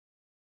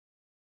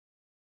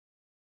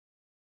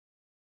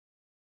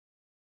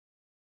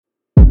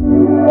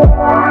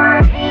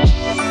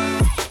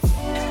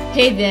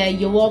Hey there,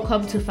 you're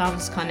welcome to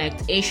Founders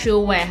Connect, a show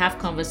where I have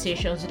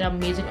conversations with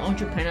amazing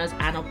entrepreneurs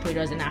and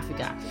operators in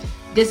Africa.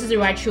 This is the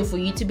right show for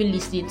you to be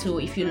listening to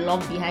if you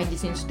love behind the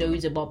scenes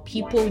stories about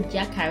people,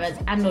 their careers,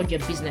 and not their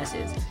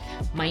businesses.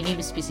 My name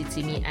is Pisi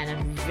Timi, and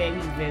I'm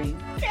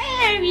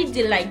very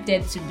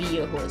delighted to be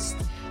your host.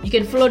 You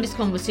can follow this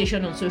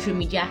conversation on social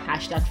media,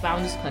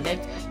 #Founders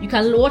Connect. You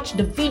can watch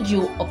the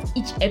video of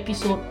each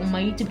episode on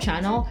my YouTube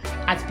channel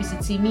at Pisi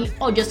Timi,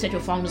 or just search for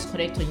Founders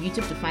Connect on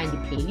YouTube to find the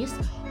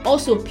playlist.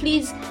 Also,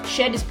 please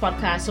share this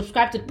podcast,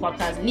 subscribe to the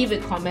podcast, leave a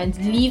comment,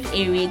 leave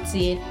a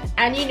rating,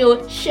 and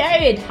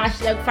share it,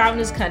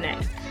 #Founders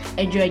Connect.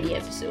 Enjoy the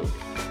episode.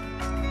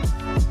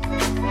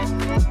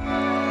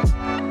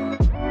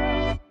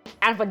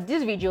 And for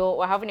this video,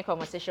 we're having a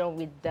conversation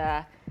with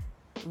the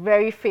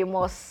very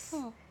famous,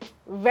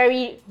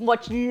 very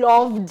much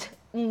loved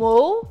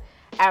Mo.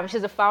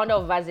 She's the founder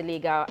of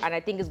Vazilegal, and I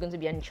think it's going to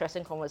be an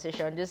interesting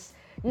conversation. Just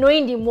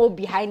knowing the Mo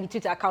behind the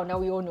Twitter account that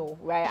we all know,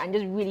 right? And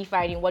just really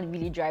finding what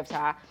really drives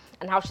her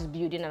and how she's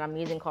building an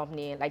amazing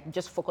company, like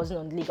just focusing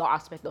on the legal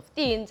aspect of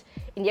things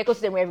in the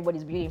ecosystem where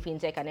everybody's building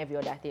fintech and every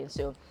other thing.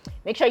 So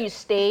make sure you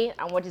stay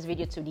and watch this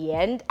video to the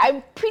end.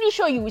 I'm pretty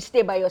sure you will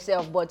stay by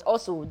yourself, but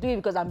also do it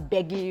because I'm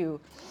begging you.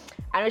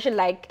 And you should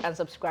like and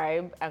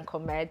subscribe and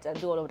comment and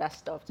do all of that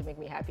stuff to make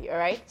me happy, all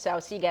right? So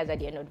I'll see you guys at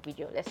the end of the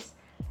video. Let's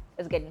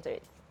get into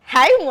it.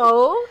 Hi,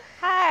 Mo.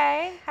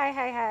 Hi.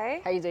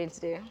 How are you doing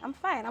today? I'm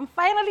fine. I'm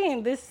finally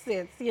in this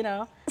seat,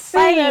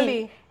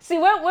 Finally. See,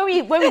 when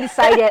we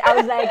decided, I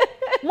was like,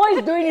 Mo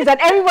is doing this, and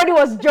everybody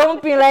was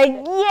jumping like,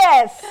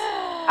 yes.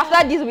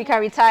 After this, we can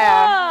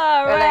retire.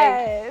 Oh,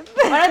 right.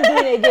 Like, we're not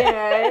doing it again,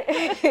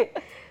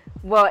 right?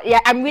 But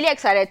yeah, I'm really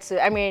excited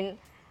to. I mean,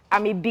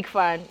 I'm a big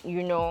fan,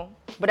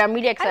 but I'm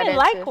really excited.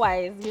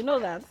 Likewise, you know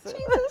that. So.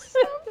 Jesus,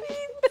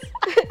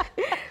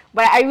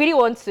 But I really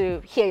want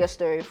to hear your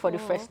story for the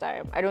first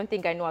time. I don't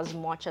think I know as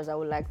much as I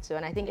would like to,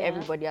 and I think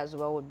everybody as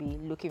well would be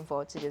looking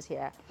forward to this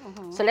here.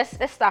 So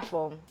let's start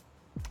from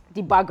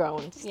the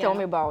background. Tell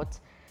me about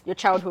your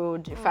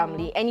childhood, your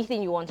family,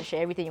 anything you want to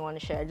share, everything you want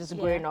to share, just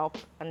growing up,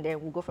 and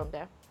then we'll go from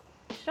there.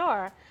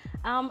 Sure.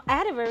 I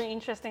had a very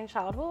interesting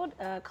childhood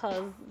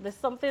because there's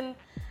something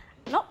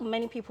not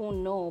many people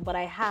know, but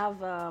I have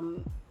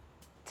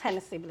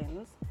 10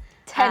 siblings.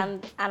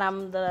 10. And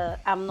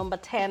I'm number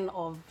 10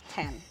 of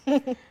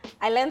 10.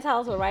 I learned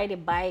how to ride a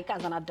bike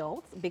as an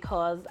adult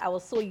because I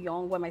was so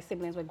young when my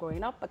siblings were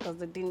growing up because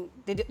they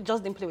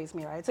just didn't play with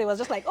me, right? So it was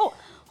just like, oh,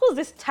 who's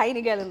this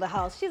tiny girl in the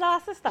house? She's our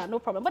sister, no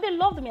problem. But they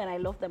loved me and I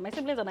loved them. My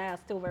siblings and I are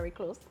still very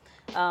close.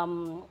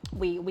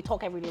 We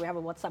talk every day. We have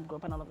a WhatsApp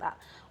group and all of that.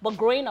 But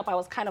growing up, it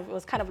was kind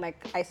of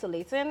like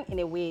isolating in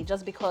a way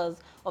just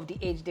because of the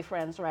age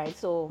difference, right?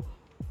 So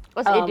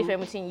what's the age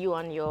difference between you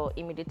and your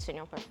immediate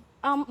senior person?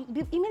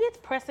 The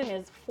immediate person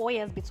is 4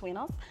 years between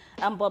us,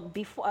 but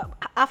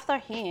after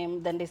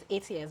him, then there's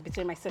 8 years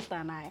between my sister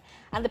and I.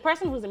 And the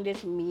person who's in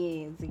this with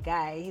me is the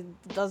guy. He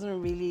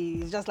doesn't really.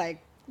 He's just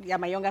like, yeah,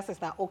 my younger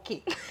sister,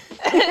 okay.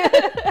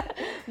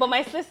 But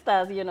my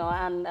sisters,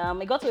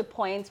 and it got to a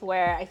point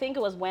where I think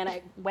it was when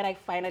I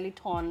finally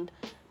turned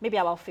maybe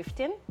about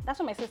 15. That's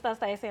when my sister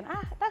started saying,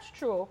 that's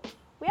true.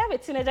 We have a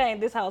teenager in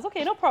this house.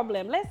 Okay, no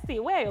problem. Let's see.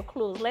 Where are your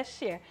clothes? Let's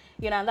share.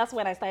 And that's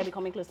when I started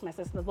becoming close to my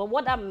sisters. But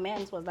what that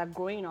meant was that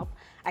growing up,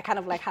 I kind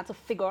of like had to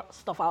figure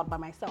stuff out by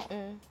myself.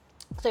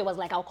 So it was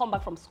like I'll come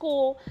back from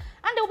school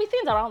and there'll be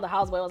things around the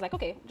house where I was like,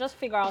 okay, just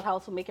figure out how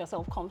to make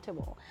yourself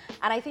comfortable.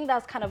 And I think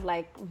that's kind of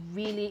like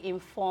really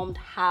informed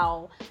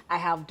how I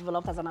have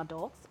developed as an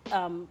adult.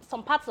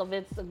 Some parts of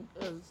it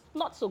is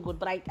not so good,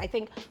 but I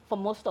think for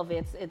most of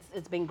it,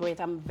 it's been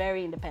great. I'm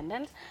very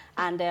independent.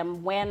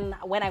 And when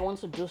I want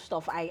to do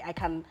stuff, I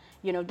can,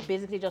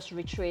 basically just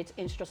retreat,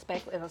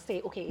 introspect, and say,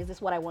 okay, is this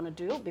what I want to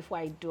do before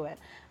I do it?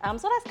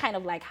 So that's kind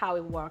of like how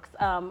it works.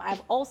 I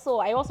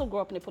also grew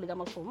up in a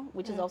polygamous home,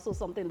 which is also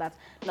something that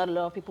not a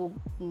lot of people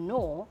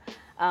know.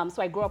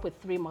 So I grew up with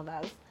 3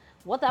 mothers.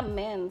 What that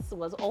meant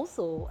was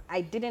also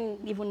I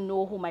didn't even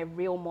know who my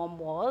real mom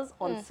was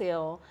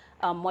until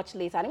much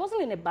later. And it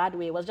wasn't in a bad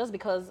way. It was just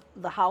because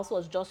the house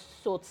was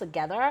just so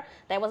together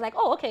that it was like,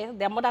 oh, okay,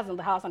 their mothers in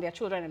the house and their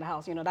children in the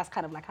house. That's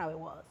kind of like how it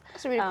was.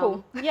 That's really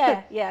cool.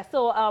 Yeah.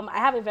 So I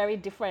have a very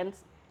different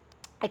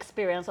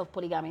experience of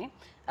polygamy.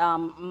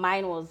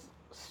 Mine was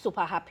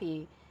super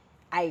happy.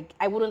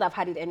 I wouldn't have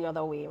had it any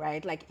other way,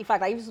 right? Like, in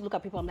fact, I used to look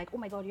at people, I'm like, oh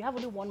my God, you have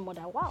only 1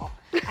 mother. Wow,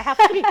 I have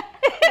 3.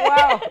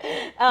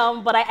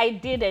 Wow. But I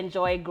did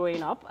enjoy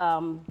growing up.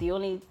 The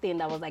only thing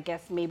that was, I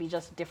guess, maybe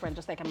just different,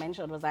 just like I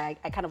mentioned, was I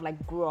kind of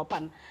like grew up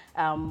and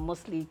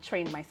mostly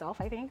trained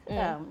myself, I think.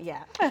 Yeah.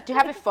 Do you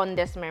have a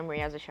fondest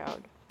memory as a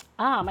child?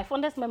 My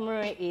fondest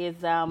memory is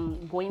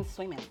going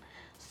swimming.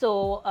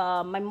 So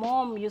my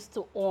mom used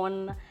to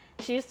own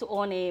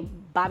a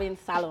barbing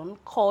salon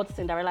called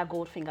Cinderella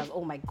Goldfingers.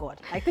 Oh my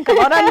God. I think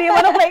about that name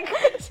and I'm like,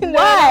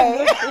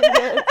 why?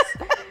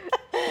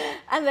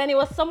 And then it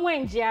was somewhere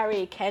in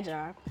GRA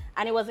Ikeja.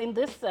 And it was in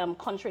this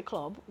country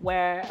club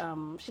where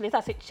she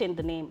later changed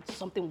the name to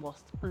something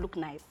worse, Look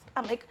Nice.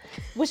 I'm like,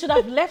 we should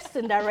have left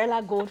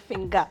Cinderella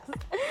Goldfinger.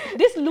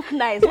 This Look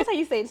Nice, what are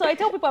you saying? So I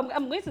tell people,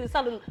 I'm going to the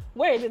salon,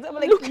 where is it? I'm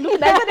like, Look Nice.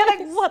 And they're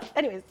like, what?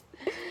 Anyways.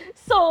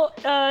 So,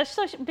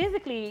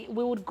 basically,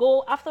 we would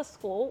go after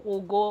school,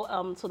 we'll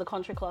go to the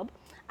country club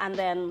and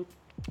then,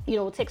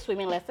 take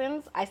swimming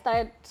lessons. I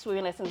started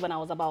swimming lessons when I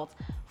was about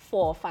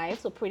 4 or 5,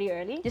 so pretty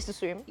early. Just to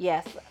swim?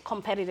 Yes,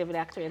 competitively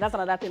actually. That's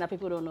another thing that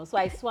people don't know. So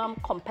I swam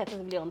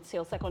competitively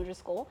until secondary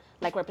school,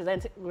 like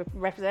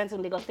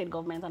representing Lagos State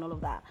government and all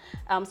of that.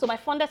 So my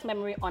fondest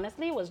memory,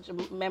 honestly, was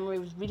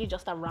really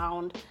just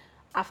around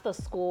after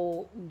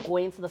school,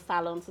 going to the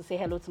salon to say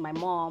hello to my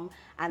mom,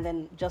 and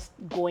then just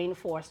going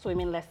for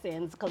swimming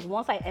lessons. Because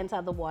once I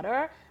enter the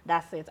water,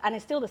 that's it. And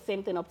it's still the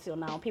same thing up till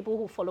now. People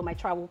who follow my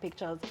travel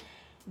pictures,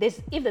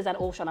 if there's an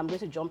ocean, I'm going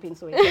to jump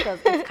into it because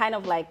it's kind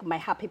of like my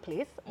happy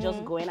place,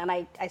 just going. And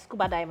I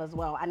scuba dive as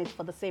well, and it's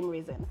for the same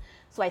reason.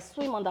 So I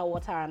swim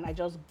underwater and I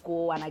just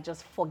go and I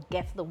just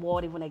forget the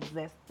world even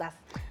exists.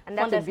 And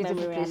that's a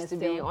beautiful place to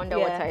be.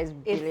 Underwater is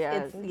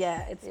brilliant.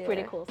 It's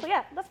pretty cool. So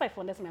yeah, that's my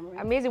fondest memory.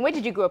 Amazing. Where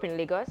did you grow up in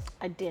Lagos?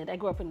 I did. I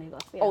grew up in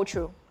Lagos. Yeah. All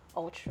true.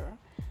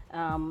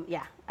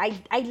 Yeah.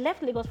 I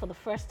left Lagos for the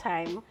first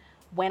time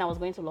when I was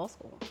going to law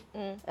school.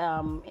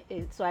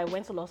 So I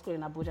went to law school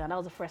in Abuja, and that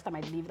was the first time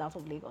I lived out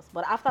of Lagos.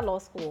 But after law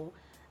school,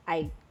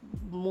 I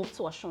moved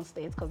to Osun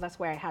State because that's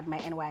where I had my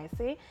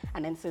NYSC.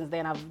 And then since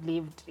then, I've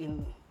lived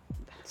in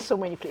so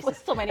many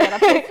places. So many other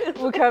places.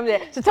 We'll come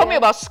there. So tell me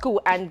about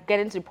school and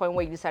getting to the point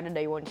where you decided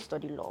that you want to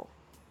study law.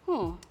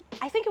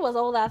 I think it was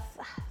all that,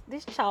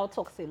 this child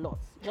talks a lot,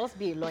 just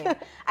be a lawyer.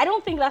 I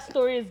don't think that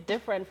story is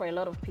different for a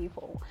lot of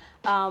people.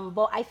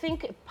 But I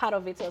think part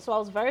of it, so I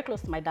was very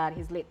close to my dad,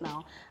 he's late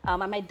now.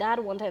 And my dad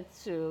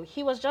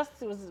he was a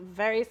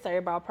very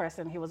cerebral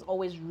person. He was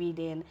always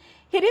reading.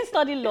 He didn't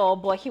study law,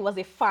 but he was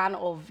a fan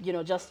of,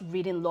 just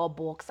reading law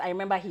books. I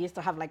remember he used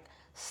to have like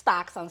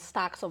stacks and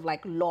stacks of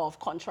like law of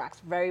contracts,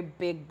 very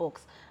big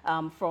books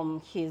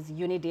from his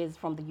uni days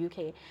from the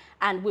UK.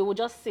 And we would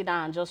just sit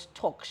down and just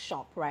talk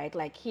shop, right?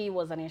 Like he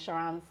was an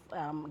insurance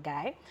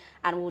guy,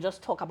 and we'll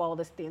just talk about all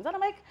these things. And I'm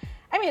like,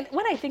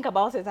 when I think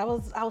about it, I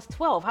was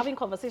 12 having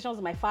conversations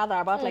with my father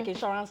about like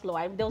insurance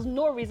law. There was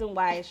no reason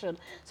why I should.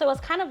 So it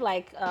was kind of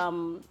like,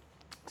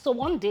 so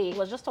one day he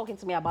was just talking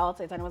to me about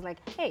it, and he was like,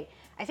 hey,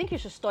 I think you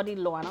should study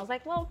law. And I was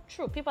like, well,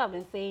 true, people have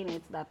been saying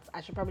it, that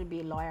I should probably be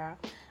a lawyer.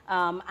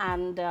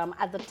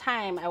 At the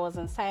time, I was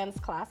in science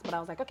class, but I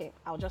was like, okay,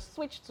 I'll just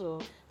switch to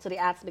the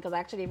arts because I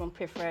actually even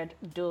preferred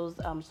those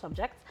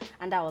subjects,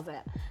 and that was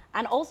it.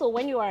 And also,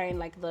 when you are in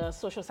like the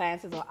social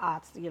sciences or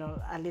arts,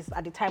 at least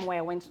at the time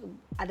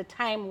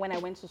when I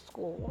went to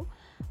school,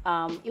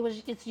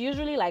 it's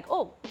usually like,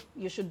 oh,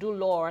 you should do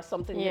law or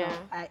something. Yeah.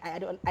 I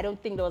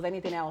don't think there was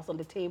anything else on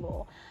the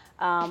table.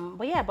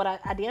 But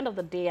at the end of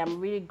the day, I'm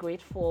really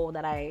grateful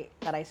that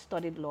I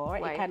studied law.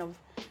 Why?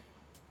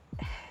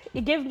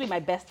 It gave me my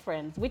best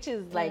friends, which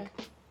is like,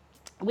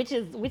 which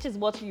is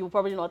what you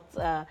probably not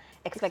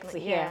expect to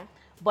hear. Yeah.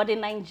 But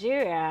in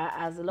Nigeria,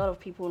 as a lot of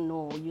people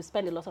know, you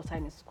spend a lot of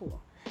time in school.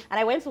 And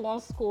I went to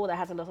one school that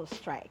has a lot of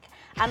strike.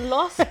 And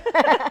law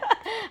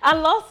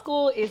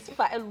school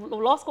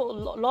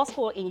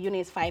in uni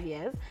is 5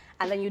 years,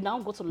 and then you now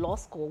go to law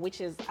school, which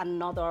is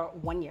another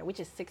 1 year, which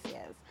is 6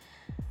 years.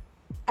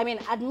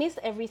 Amidst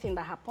everything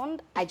that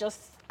happened, I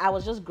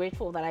was just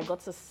grateful that I got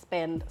to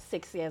spend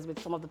 6 years with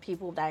some of the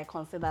people that I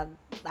consider that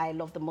I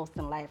love the most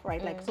in life,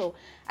 right?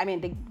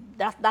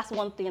 That's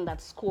one thing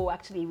that school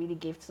actually really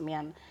gave to me.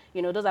 And,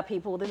 those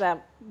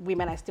are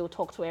women I still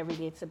talk to every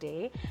day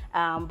today.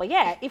 But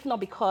yeah, if not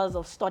because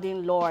of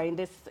studying law in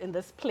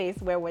this place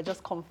where we're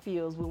just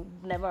confused,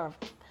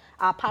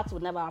 our paths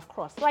would never have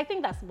crossed. So I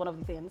think that's one of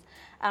the things.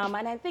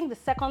 And I think the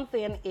second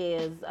thing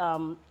is,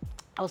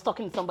 I was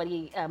talking to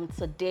somebody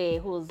today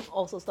who's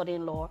also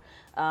studying law,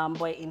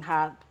 but in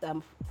her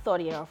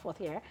third year or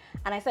fourth year.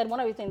 And I said, one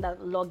of the things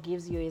that law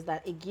gives you is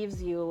that it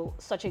gives you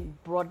such a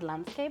broad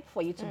landscape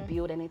for you to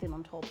build anything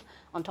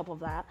on top of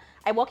that.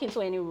 I walk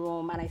into any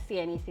room and I see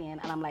anything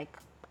and I'm like,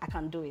 I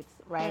can do it,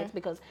 right?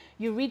 Because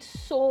you read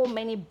so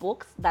many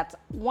books that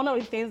one of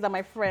the things that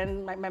my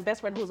friend, my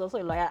best friend who's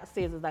also a lawyer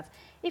says is that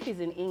if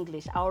it's in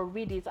English, I'll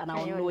read it and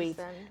I'll know it.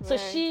 So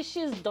right.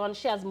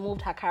 She has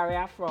moved her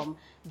career from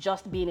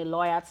just being a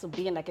lawyer to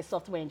being like a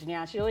software engineer.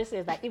 And she always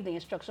says that if the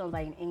instructions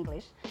are in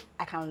English,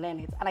 I can learn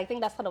it. And I think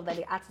that's sort of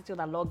the attitude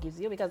that law gives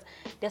you, because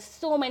there's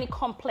so many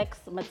complex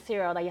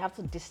material that you have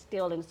to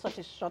distill in such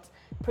a short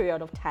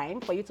period of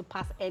time for you to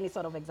pass any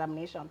sort of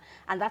examination.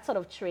 And that sort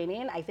of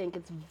training, I think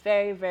it's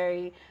very,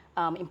 very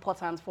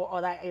important for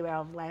other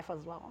areas of life as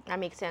well. That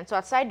makes sense. So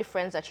aside the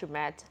friends that you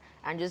met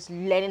and just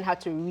learning how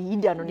to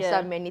read and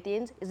understand many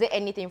things, is there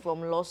anything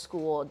from law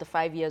school or the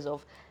 5 years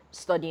of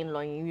studying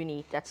law in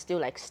uni that still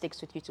like sticks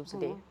with you till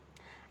today?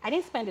 I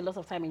didn't spend a lot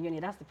of time in uni.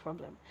 That's the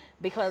problem,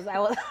 because I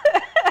was.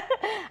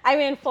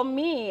 For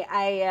me,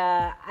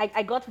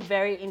 I got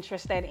very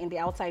interested in the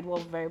outside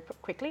world very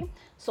quickly.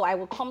 So I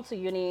would come to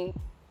uni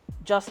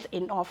just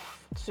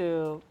enough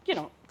to,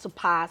 to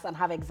pass and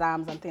have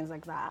exams and things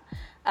like that.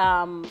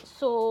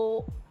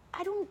 So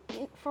I don't,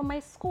 from my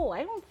school,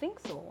 I don't think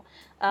so.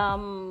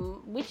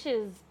 Which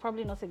is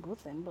probably not a good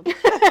thing, but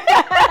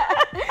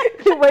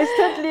But it's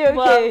totally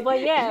okay.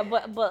 but yeah,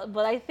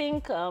 but I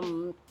think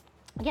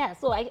yeah.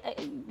 So I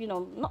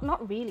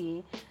not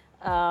really.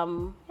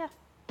 Yeah.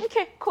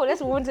 Okay, cool.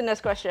 Let's move on to the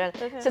next question.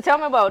 Okay. So tell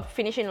me about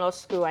finishing law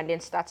school and then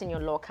starting your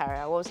law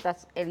career. What was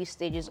that early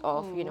stages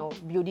of,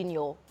 building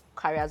your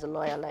career as a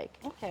lawyer like?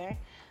 Okay.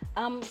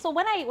 So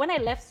when I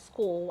left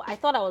school, I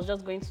thought I was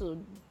just going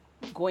to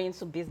go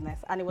into business,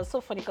 and it was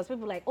so funny because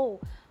people were like, oh,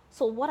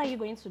 so what are you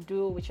going to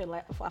do with your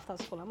life after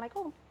school? I'm like,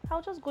 oh,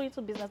 I'll just go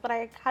into business, but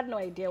I had no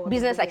idea what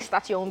Business, like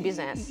start your own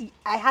business.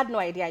 I had no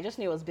idea. I just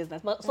knew it was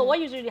business. But so what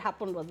usually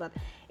happened was that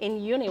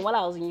in uni, while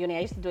I was in uni,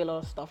 I used to do a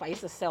lot of stuff. I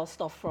used to sell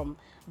stuff from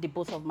the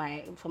boot of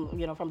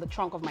from the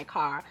trunk of my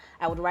car.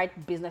 I would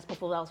write business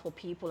proposals for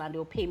people, and they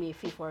would pay me a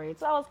fee for it.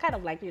 So I was kind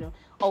of like,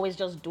 always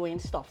just doing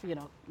stuff,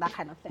 that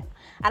kind of thing.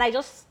 And I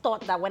just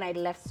thought that when I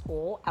left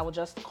school, I would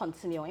just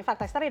continue. In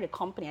fact, I started a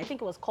company. I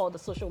think it was called the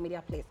Social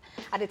Media Place.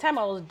 At the time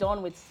I was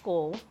done with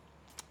school,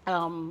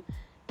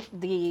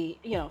 the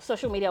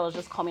social media was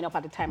just coming up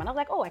at the time, and I was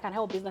like, oh, I can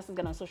help businesses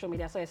get on social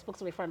media. So I spoke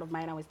to a friend of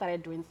mine, and we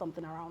started doing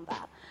something around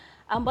that.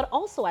 But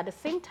also at the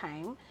same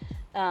time,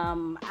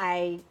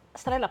 I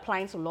started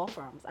applying to law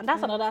firms, and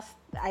that's another.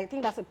 I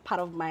think that's a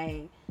part of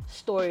my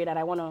story that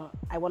I wanna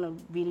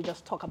really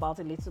just talk about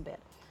a little bit.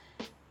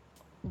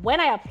 When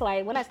I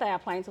started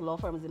applying to law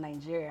firms in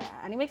Nigeria,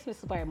 and it makes me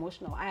super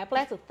emotional. I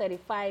applied to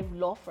 35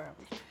 law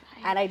firms,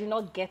 and I did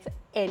not get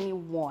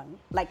anyone,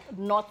 like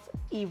not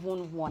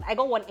even one. I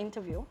got one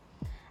interview,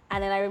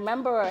 and then I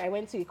remember I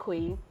went to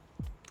Ikoyi,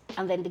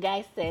 and then the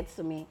guy said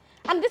to me,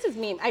 and this is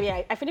me,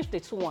 I finished the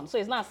 2-1, so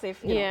it's not safe,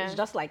 it's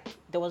just like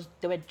there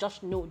were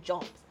just no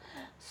jobs.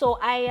 So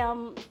I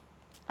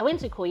went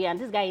to Ikoyi, and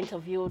this guy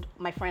interviewed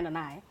my friend and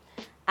I,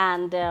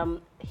 and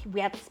we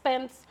had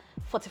spent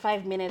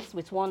 45 minutes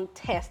with one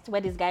test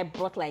where this guy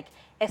brought like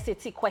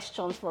SAT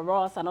questions for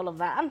us and all of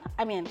that. And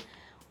I mean,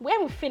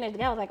 when we finished, the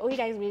guy was like, oh, you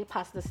guys really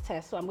passed this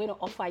test, so I'm going to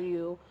offer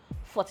you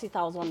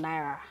 40,000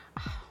 naira.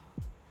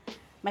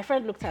 My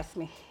friend looked at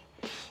me.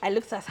 I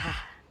looked at her.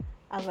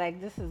 I was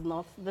like, this is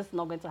not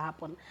going to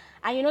happen.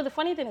 And the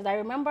funny thing is, I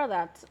remember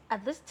that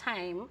at this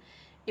time,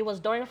 it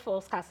was during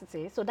fuel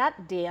scarcity. So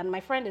that day, and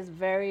my friend is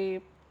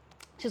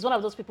she's one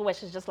of those people where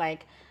she's just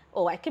like,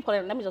 oh, I keep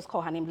calling her, let me just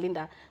call her name,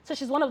 Linda. So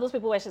she's one of those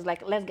people where she's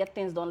like, let's get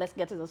things done, let's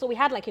get it done. So we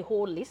had like a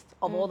whole list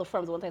of all the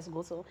firms we wanted us to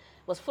go to. It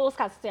was full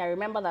scarcity. I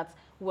remember that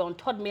we were on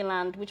Third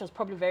Mainland, which was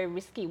probably very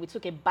risky. We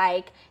took a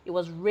bike, it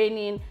was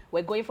raining.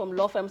 We're going from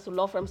law firms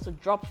to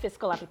drop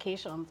fiscal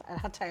applications.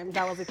 At that time,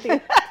 that was a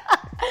thing.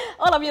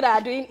 All of you that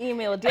are doing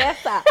email, dear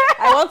sir,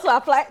 I want to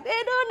apply.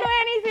 They don't know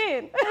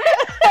anything.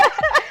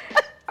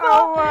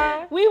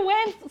 So we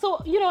went,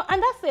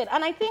 and that's it.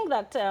 And I think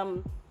that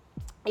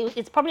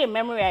it's probably a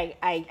memory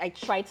I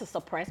try to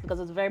suppress because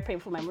it's a very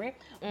painful memory.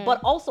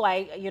 But also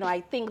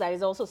I think that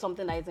is also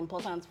something that is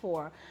important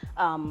for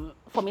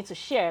me to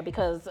share,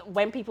 because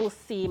when people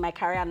see my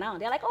career now,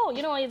 they're like, oh,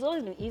 it's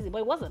always been easy, but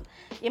it wasn't.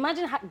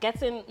 Imagine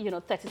getting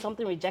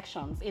 30-something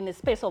rejections in a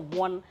space of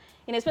 1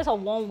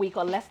 week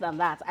or less than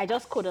that. I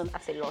just couldn't.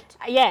 That's a lot.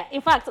 Yeah,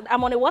 in fact,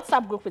 I'm on a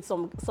WhatsApp group with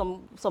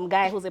some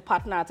guy who's a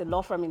partner at a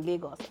law firm in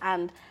Lagos,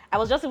 and I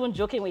was just even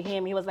joking with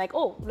him. He was like,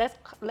 oh, let's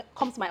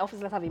come to my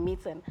office, let's have a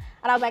meeting.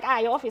 And I was like,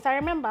 your office, I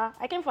remember,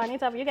 I came for an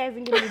interview, you guys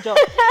didn't give me a job.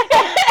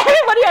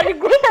 Everybody on the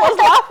group was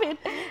laughing.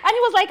 And he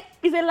was like,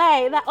 it's a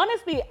lie, that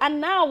honestly, and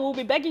now we'll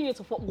be begging you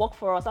to work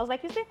for us. I was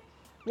like, you see,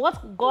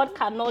 what God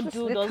cannot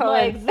do does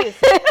not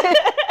exist.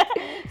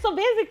 So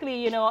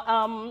basically,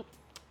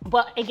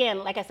 but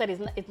again, like I said,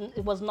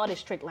 it was not a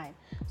straight line.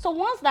 So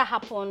once that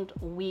happened,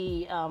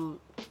 we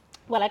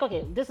were like,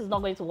 okay, this is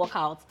not going to work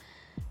out.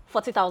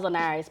 40,000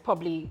 naira is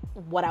probably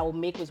what I will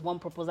make with one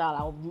proposal.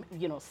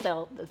 I'll,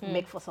 sell,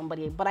 make for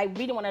somebody. But I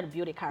really wanted to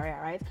build a career,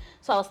 right?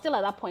 So I was still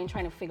at that point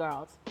trying to figure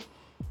out.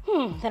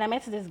 Then I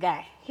met this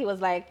guy. He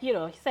was like, he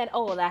said,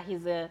 oh, that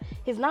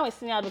he's now a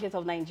senior advocate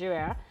of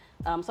Nigeria.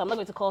 So I'm not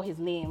going to call his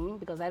name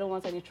because I don't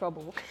want any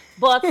trouble.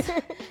 But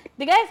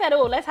the guy said,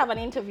 oh, let's have an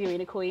interview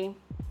in Ikoyi.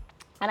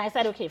 And I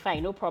said, okay,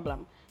 fine, no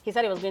problem. He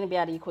said he was going to be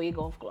at the Ikoyi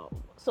Golf Club.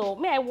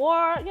 So I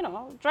wore,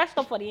 dressed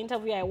up for the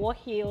interview. I wore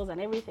heels and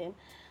everything.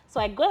 So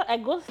I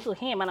go to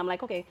him and I'm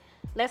like, okay,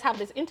 let's have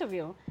this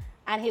interview.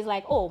 And he's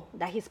like, oh,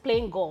 that he's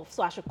playing golf,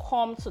 so I should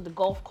come to the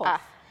golf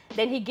course.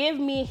 Then he gave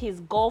me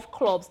his golf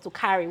clubs to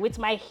carry with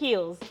my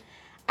heels.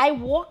 I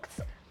walked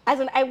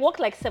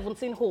like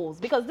 17 holes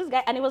because this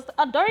guy, and it was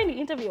during the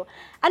interview,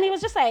 and he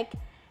was just like,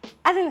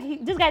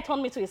 this guy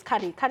turned me to his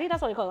caddy,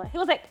 that's what he called it. He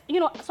was like,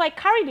 so I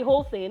carried the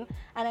whole thing,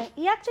 and then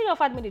he actually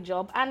offered me the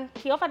job, and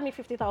he offered me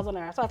 50,000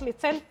 naira, so at least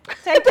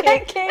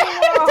 10K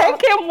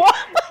more.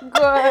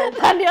 Good.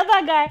 And the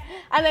other guy,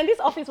 and then this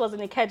office was in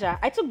Ikeja.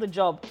 I took the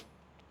job,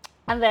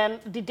 and then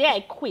the day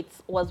I quit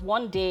was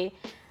one day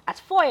at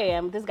 4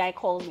 a.m. This guy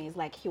calls me. He's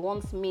like, he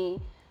wants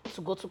me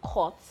to go to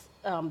court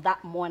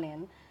that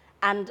morning.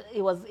 And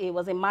it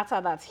was a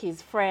matter that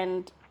his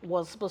friend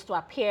was supposed to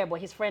appear,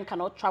 but his friend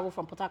cannot travel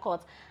from Port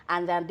Harcourt,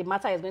 and then the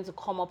matter is going to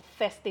come up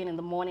first thing in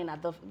the morning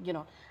at the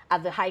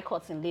High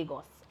Courts in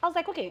Lagos. I was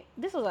like, okay,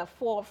 this was at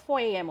 4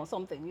 a.m. or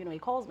something. He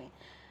calls me.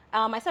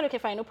 I said, okay,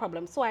 fine, no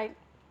problem. So I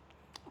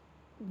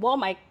wore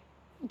my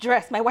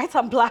dress, my white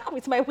and black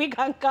with my wig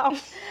and gown.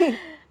 I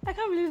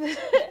can't believe this.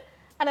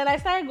 And then I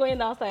started going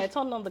downstairs. I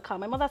turned on the car.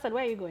 My mother said,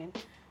 where are you going?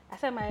 I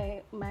said,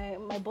 my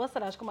boss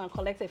said I should come and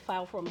collect a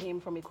file from him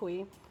from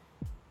Ikoyi.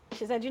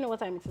 She said, do you know what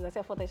time it is? I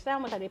said, 4:30. She said, how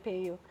much are they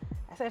paying you?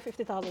 I said,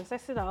 50,000. She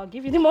said, sit down, I'll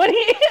give you the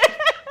money.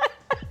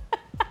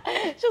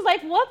 She was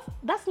like, what?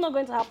 That's not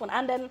going to happen.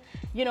 And then,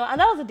 and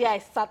that was the day I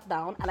sat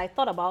down and I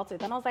thought about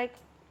it. And I was like,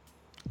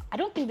 I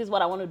don't think this is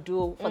what I want to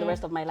do for the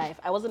rest of my life.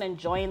 I wasn't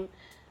enjoying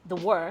the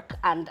work,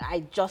 and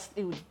it just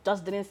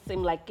didn't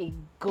seem like a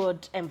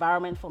good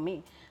environment for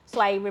me.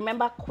 So I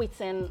remember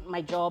quitting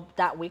my job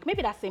that week,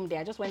 maybe that same day.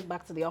 I just went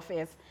back to the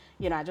office.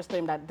 I just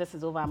told him that this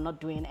is over, I'm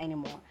not doing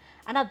anymore.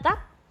 And at that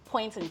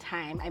point in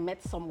time, I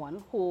met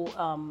someone who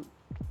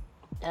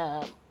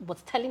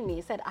was telling me,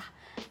 he said,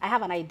 I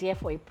have an idea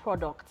for a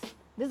product.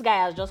 This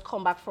guy has just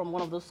come back from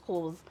one of those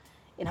schools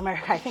in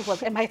America, I think it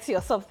was MIT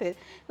or something. He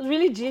was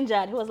really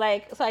gingered. He was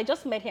like, so I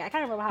just met him. I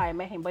can't remember how I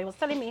met him, but he was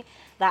telling me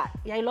that,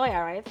 you're a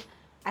lawyer, right?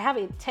 I have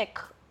a tech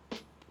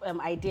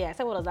idea. I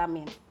said, what does that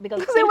mean?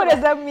 Because what does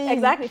that mean?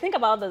 Exactly. Think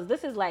about this.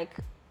 This is like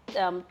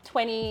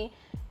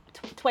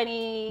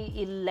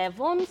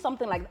 2011,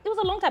 something like that. It was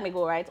a long time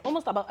ago, right?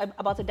 Almost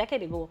about a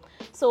decade ago.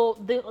 So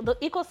the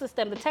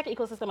ecosystem, the tech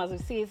ecosystem as we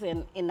see it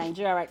in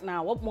Nigeria right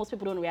now, what most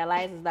people don't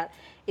realize is that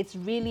it's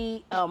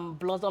really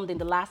blossomed in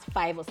the last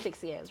 5 or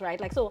 6 years, right?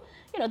 Like, so,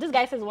 this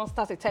guy says he wants to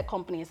start a tech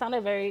company. It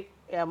sounded very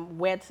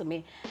weird to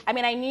me. I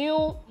mean, I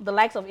knew the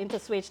likes of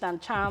InterSwitch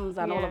and Charms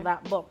and all of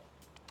that, but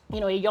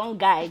a young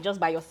guy just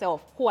by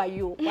yourself, who are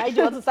you? Why do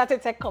you want to start a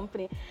tech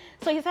company?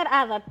 So he said,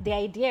 that the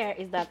idea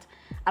is that,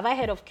 have I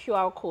heard of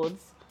QR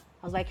codes?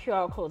 I was like,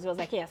 QR codes? He was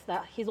like, yes.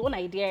 That his own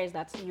idea is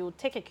that you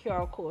take a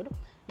QR code,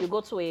 you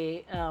go to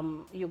a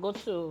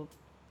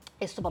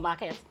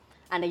supermarket,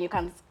 and then you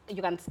can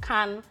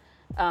scan,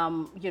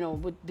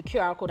 with the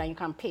QR code and you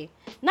can pay.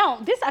 Now,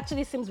 this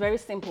actually seems very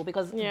simple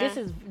because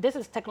this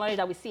is technology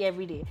that we see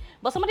every day.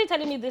 But somebody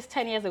telling me this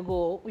 10 years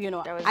ago,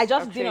 I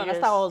just didn't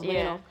understand what was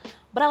going on.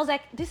 But I was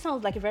like, this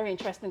sounds like a very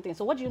interesting thing.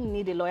 So what do you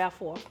need a lawyer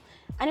for?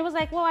 And he was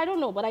like, well, I don't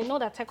know, but I know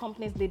that tech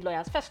companies need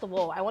lawyers. First of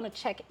all, I want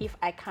to check if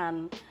I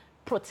can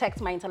protect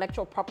my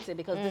intellectual property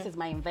because this is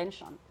my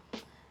invention.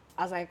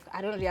 I was like,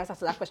 I don't know the answer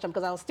to that question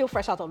because I was still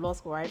fresh out of law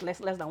school, right? Less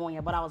than 1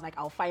 year, but I was like,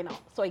 I'll find out.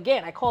 So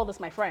again, I called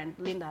my friend,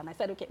 Linda, and I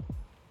said, okay,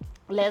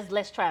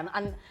 let's try.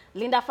 And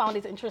Linda found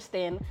it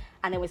interesting,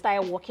 and then we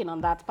started working on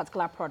that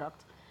particular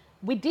product.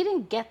 We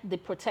didn't get the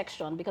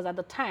protection because at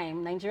the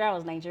time, Nigeria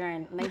was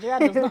Nigerian. Nigeria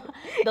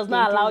does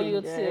not allow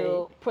you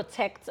to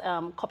protect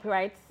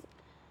copyrights,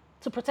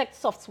 to protect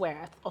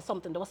software or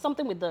something. There was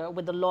something with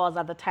the laws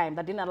at the time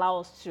that didn't allow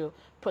us to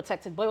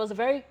protect it. But it was a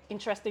very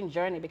interesting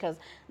journey because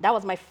that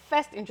was my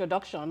first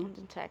introduction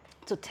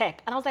to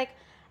tech. And I was like,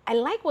 I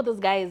like what this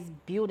guy is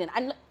building.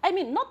 And I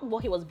mean, not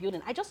what he was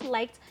building. I just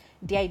liked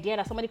the idea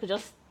that somebody could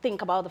just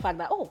think about the fact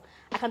that,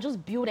 I can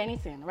just build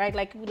anything, right?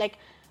 Like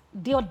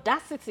the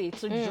audacity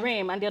to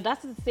dream and the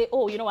audacity to say,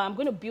 I'm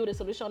going to build a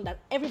solution that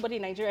everybody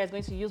in Nigeria is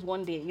going to use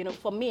one day.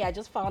 For me, I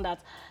just found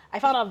that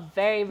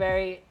very,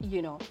 very,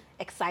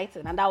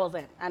 exciting. And that was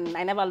it. And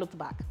I never looked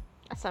back.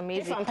 That's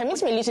amazing.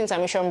 Permit me a little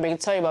intermission break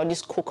to tell you about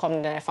this cool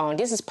company that I found.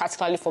 This is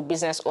particularly for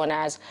business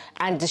owners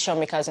and decision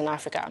makers in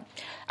Africa.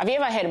 Have you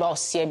ever heard about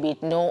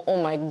Seabit? No?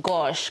 Oh my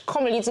gosh.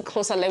 Come a little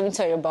closer, let me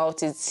tell you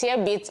about it.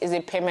 Seabit is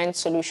a payment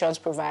solutions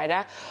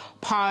provider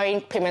powering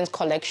payment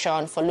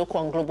collection for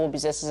local and global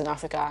businesses in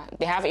Africa.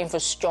 They have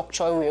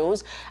infrastructure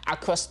rails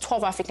across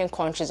 12 African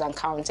countries and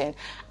counting.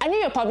 I know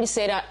you'll probably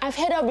say that, I've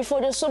heard that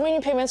before, there's so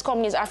many payments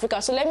companies in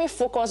Africa, so let me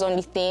focus on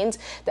the things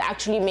that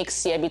actually make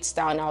Seabit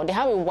stand out. They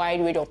have a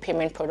wide range of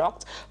payment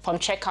products, from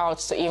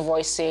checkouts to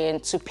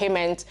invoicing to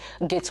payment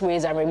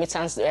gateways and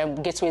remittance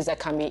gateways that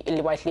can be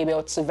white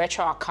labeled, to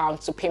virtual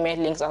accounts, to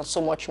payment links, and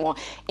so much more.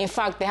 In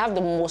fact, they have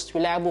the most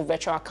reliable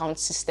virtual account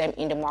system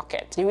in the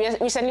market. They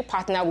recently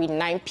partnered with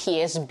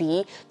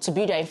 9PSB to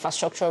build their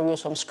infrastructure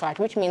rails from scratch,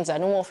 which means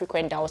that no more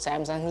frequent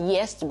downtimes and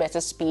yes, to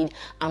better speed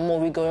and more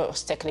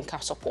rigorous technical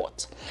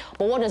support.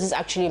 But what does this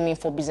actually mean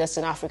for business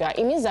in Africa?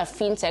 It means that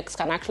fintechs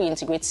can actually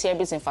integrate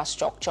Seabit's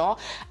infrastructure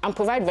and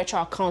provide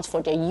virtual accounts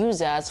for their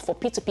users for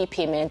P2P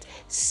payment,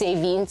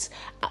 savings,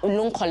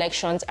 loan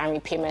collections, and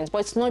repayments. But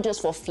it's not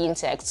just for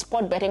fintechs.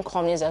 Sport betting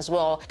companies as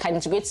well can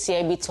integrate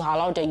Seabit to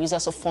allow their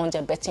users to fund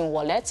their betting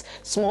wallets.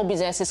 Small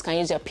businesses can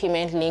use their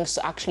payment links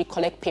to actually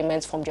collect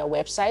payments from their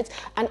websites.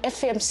 And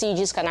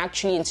FMCGs can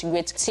actually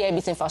integrate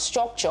CIBIT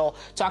infrastructure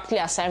to actually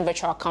assign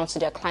virtual accounts to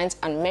their clients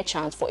and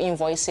merchants for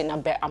invoicing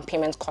and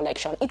payment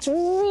collection. It's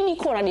really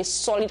cool and a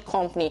solid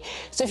company.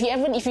 So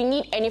if you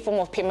need any form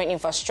of payment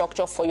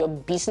infrastructure for your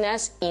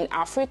business in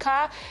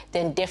Africa,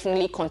 then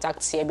definitely contact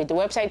CIBIT. The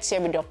website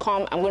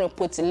CIBIT.com. I'm going to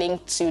put a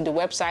link to the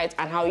website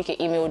and how you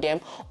can email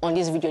them on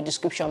this video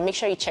description. Make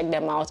sure you check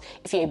them out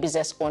if you're a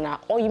business owner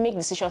or you make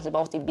decisions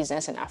about a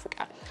business in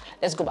Africa.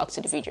 Let's go back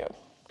to the video.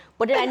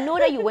 But then I know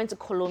that you went to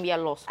Columbia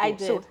Law School. I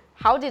did. So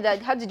how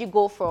did you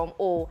go from,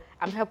 oh,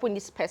 I'm helping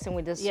this person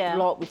with this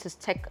law, with this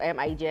tech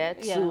idea,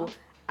 to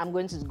I'm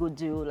going to go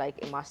do like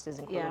a master's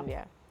in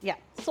Columbia? Yeah.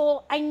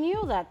 So I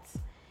knew that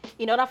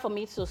in order for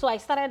me to, so I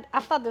started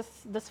after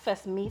this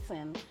first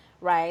meeting,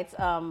 right?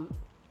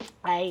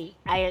 I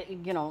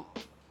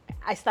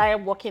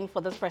started working for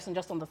this person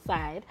just on the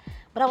side,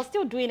 but I was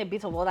still doing a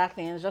bit of other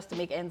things just to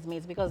make ends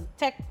meet because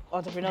tech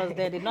entrepreneurs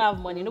there did not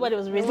have money. Nobody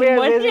was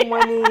raising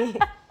money.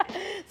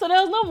 So there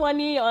was no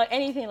money or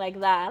anything like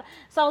that.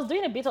 So I was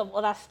doing a bit of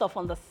other stuff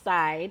on the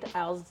side.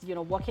 I was,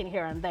 working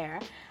here and there.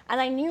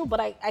 And I knew, but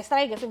I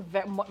started getting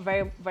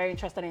very, very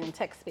interested in the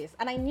tech space.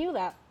 And I knew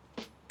that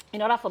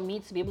in order for me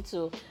to be able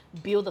to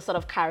build the sort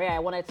of career I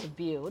wanted to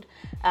build,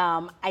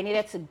 I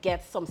needed to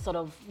get some sort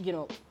of,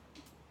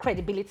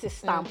 credibility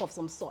stamp of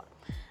some sort.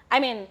 I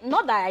mean,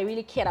 not that I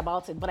really cared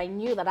about it, but I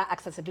knew that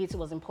accessibility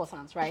was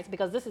important, right?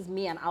 Because this is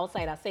me, an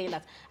outsider, saying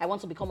that I want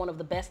to become one of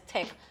the best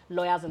tech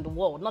lawyers in the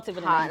world, not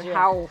even in Nigeria.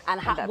 How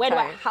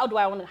do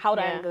I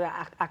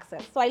get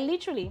access? So I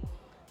literally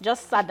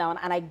just sat down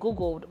and I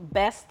Googled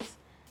best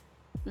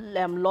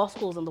law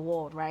schools in the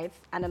world, right?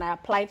 And then I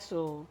applied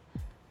to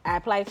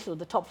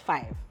the top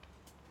 5,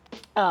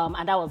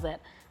 and that was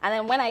it. And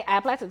then when I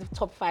applied to the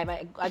top 5,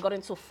 I got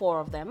into 4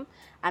 of them.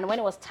 And when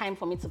it was time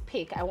for me to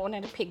pick, I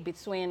wanted to pick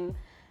between.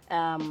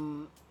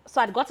 So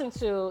I'd gotten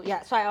to,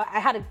 so I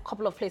had a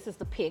couple of places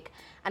to pick.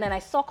 And then I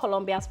saw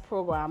Columbia's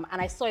program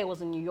and I saw it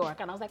was in New York.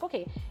 And I was like,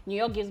 okay, New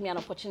York gives me an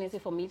opportunity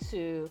for me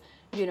to,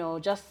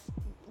 just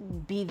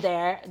be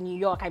there. New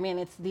York, I mean,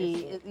 it's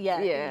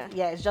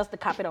it's just the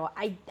capital.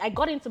 I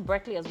got into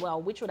Berkeley as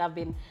well, which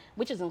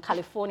is in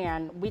California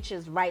and which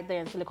is right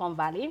there in Silicon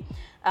Valley.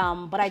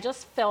 But I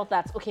just felt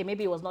that, okay,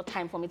 maybe it was not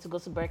time for me to go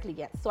to Berkeley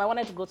yet. So I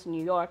wanted to go to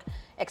New York,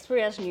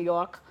 experience New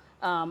York,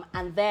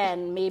 and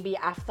then maybe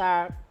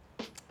after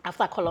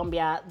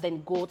Columbia,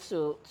 then go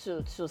to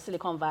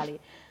Silicon Valley.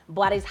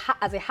 But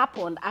as it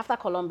happened, after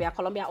Columbia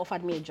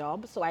offered me a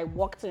job. So I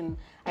worked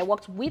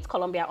with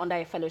Columbia under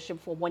a fellowship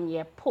for 1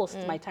 year post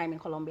my time in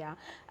Columbia.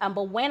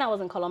 But when I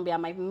was in Columbia,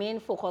 my main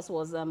focus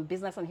was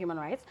business and human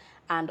rights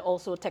and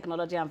also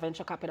technology and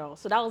venture capital.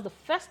 So that was the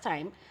first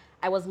time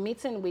I was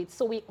meeting with,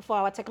 for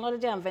our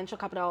technology and venture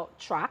capital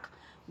track,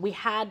 we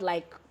had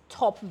like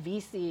top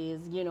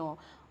VCs,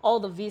 all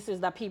the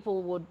VCs that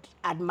people would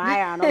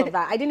admire and all of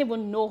that. I didn't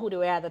even know who they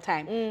were at the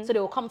time. So they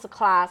would come to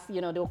class, they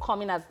would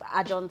come in as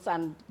adjuncts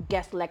and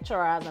guest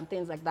lecturers and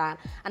things like that.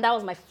 And that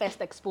was my first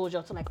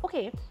exposure to like,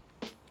 okay,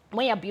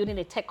 when you're building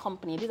a tech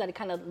company, these are the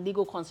kind of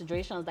legal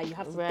considerations that you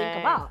have to think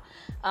about.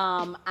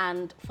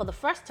 And for the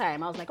first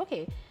time, I was like,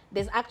 okay,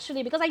 there's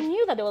actually, because I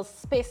knew that there was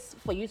space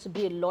for you to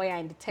be a lawyer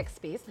in the tech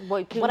space.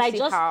 But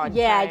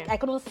I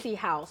couldn't see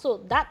how. So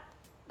that,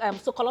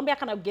 so Columbia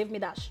kind of gave me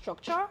that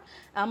structure.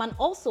 And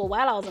also,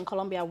 while I was in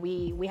Columbia,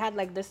 we had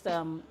like this,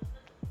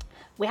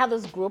 we had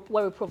this group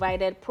where we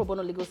provided pro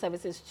bono legal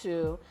services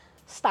to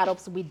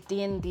startups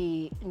within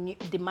the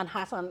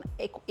Manhattan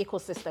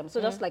ecosystem. So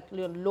just like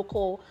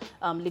local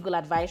legal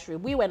advisory.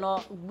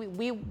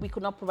 We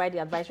could not provide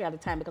the advisory at the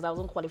time because I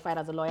wasn't qualified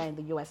as a lawyer in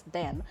the US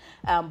then.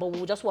 But we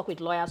would just work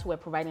with lawyers who were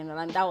providing it.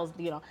 And that was,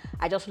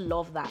 I just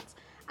love that.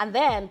 And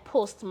then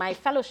post my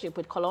fellowship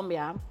with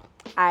Columbia,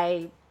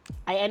 I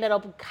ended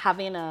up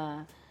having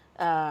a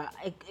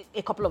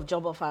couple of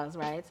job offers,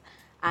 right?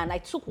 And I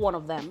took one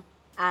of them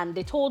and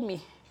they told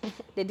me,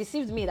 they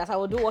deceived me that I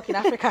would do work in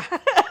Africa.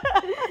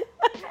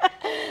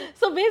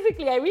 So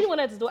basically, I really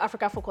wanted to do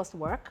Africa-focused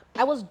work.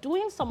 I was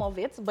doing some of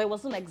it, but it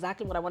wasn't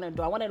exactly what I wanted to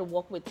do. I wanted to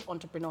work with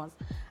entrepreneurs.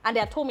 And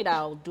they had told me that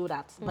I would do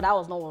that, but that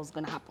was not what was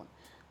going to happen.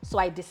 So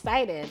I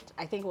decided,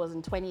 I think it was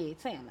in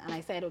 2018, and I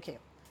said, okay,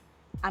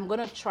 I'm going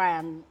to try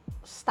and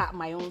start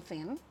my own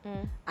thing.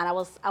 And I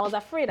was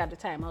afraid at the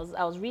time.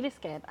 I was really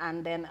scared.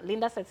 And then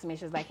Linda said to me,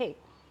 she's like, hey,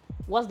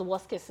 what's the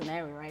worst case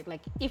scenario, right?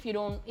 Like if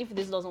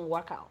this doesn't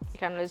work out, you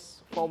can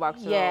just fall back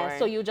to right?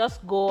 So you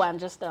just go and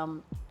just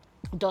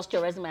dust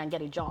your resume and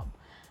get a job.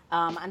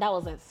 And that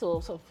was it.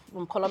 So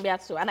from Columbia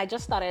and I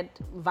just started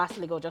Vast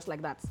Legal just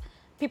like that.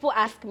 People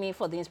ask me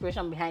for the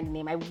inspiration behind the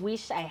name. I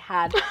wish I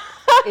had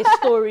a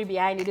story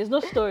behind it. There's no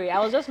story. I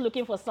was just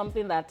looking for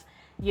something that,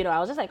 I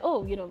was just like,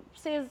 oh,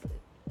 says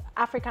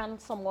African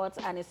somewhat,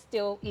 and it's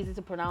still easy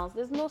to pronounce.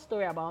 There's no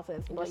story about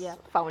it, but Just yeah.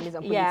 found this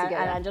and put it Yeah,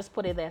 together. and I just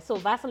put it there. So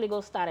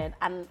Vasiligo started,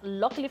 and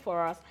luckily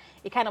for us,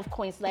 it kind of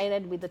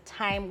coincided with the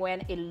time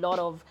when a lot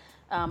of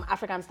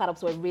African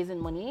startups were raising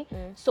money.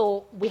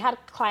 So we had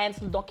clients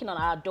knocking on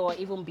our door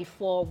even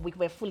before we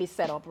were fully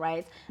set up,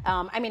 right?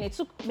 I mean, it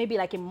took maybe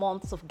like a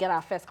month to get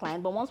our first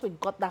client, but once we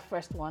got that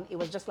first one, it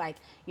was just like,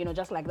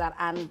 just like that.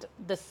 And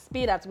the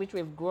speed at which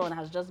we've grown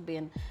has just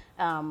been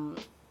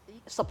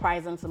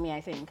surprising to me. I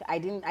think I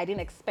didn't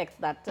expect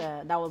that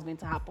that was going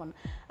to happen.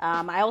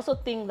 I also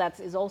think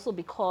that is also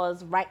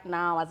because right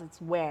now, as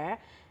it's where,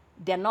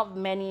 there are not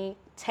many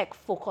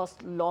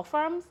tech-focused law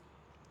firms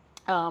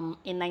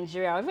in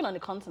Nigeria or even on the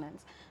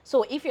continent.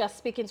 So if you are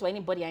speaking to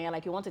anybody and you're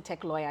like, you want a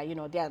tech lawyer,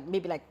 there are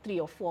maybe like 3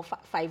 or 4,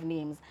 5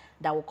 names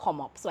that will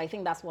come up. So I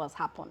think that's what's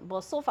happened.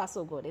 But so far,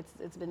 so good.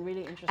 It's been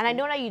really interesting. And I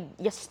know that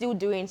you're still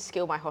doing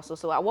Scale My Hustle.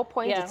 So at what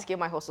point did Scale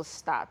My Hustle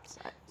start?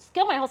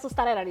 Scale My Hustle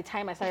started at the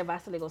time I started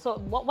Vasiligo. So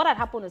what had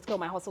happened with Scale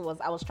My Hustle was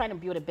I was trying to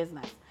build a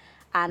business.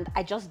 And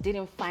I just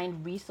didn't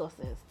find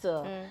resources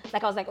to,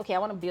 like I was like, okay, I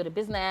want to build a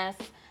business.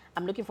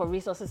 I'm looking for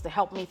resources to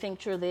help me think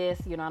through this,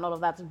 and all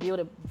of that, to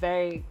build a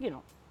very,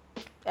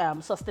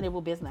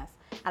 sustainable business.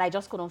 And I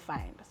just couldn't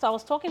find. So I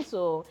was talking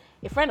to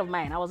a friend of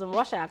mine. I was in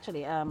Russia,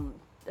 actually,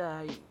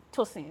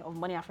 Tosin of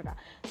Money Africa.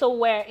 So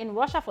we're in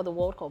Russia for the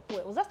World Cup.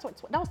 Was that was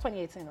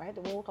 2018, right? The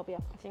World Cup, yeah.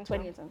 I think so.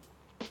 2018.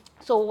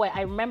 So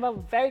I remember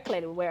very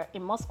clearly, we're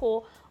in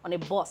Moscow on a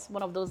bus,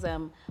 one of those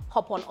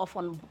hop on, off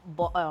on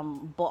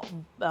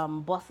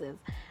buses.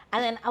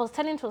 And then I was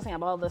telling Tosin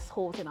about this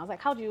whole thing. I was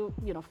like, how do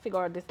you,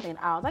 figure this thing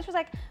out? And she was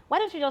like, why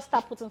don't you just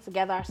start putting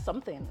together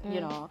something,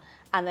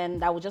 and then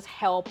that would just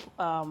help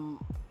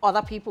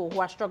other people who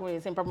are struggling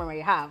with the same problem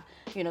you have,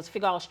 to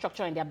figure out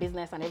structure in their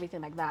business and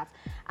everything like that.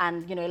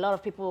 And, a lot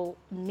of people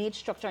need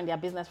structure in their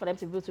business for them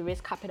to be able to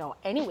raise capital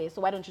anyway. So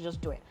why don't you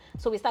just do it?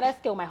 So we started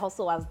Scale My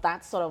Hustle as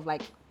that sort of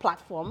like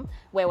platform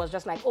where it was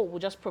just like, oh, we'll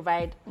just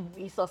provide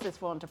resources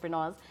for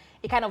entrepreneurs.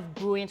 It kind of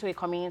grew into a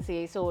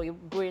community. So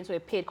it grew into a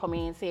paid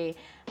community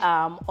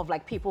of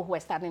like people who were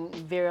starting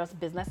various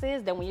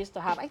businesses. Then we used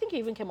to have, I think it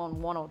even came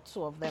on 1 or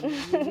 2 of them.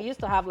 We used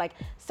to have like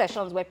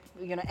sessions where,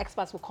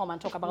 experts would come and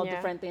talk about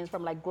different things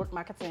from like growth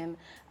marketing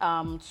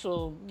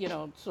to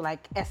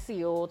like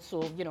SEO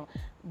to,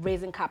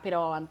 raising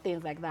capital and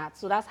things like that.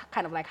 So that's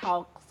kind of like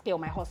how Scale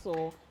My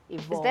Hustle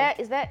evolved.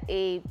 Is there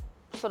a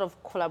sort of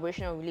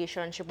collaboration or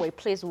relationship or a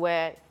place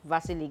where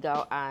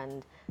Vasiligo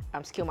and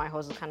Scale My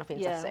Hustle kind of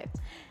intersect?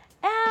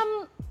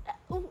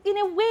 In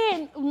a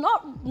way,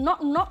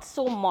 not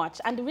so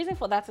much. And the reason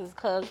for that is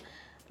because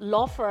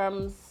law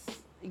firms,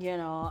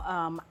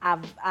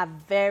 are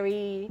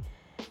very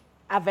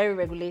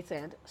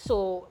regulated.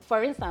 So,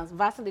 for instance,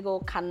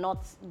 Vasiligo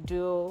cannot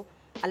do,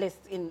 at least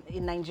in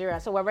Nigeria.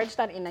 So we're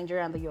registered in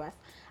Nigeria and the US.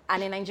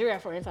 And in Nigeria,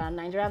 for instance,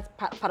 Nigerians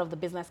part of the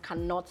business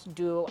cannot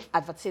do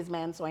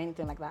advertisements or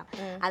anything like that.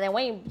 And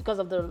then because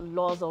of the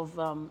laws of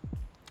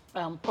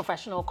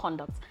professional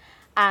conduct.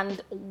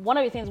 And one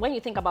of the things, when you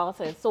think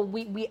about it, so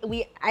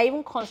I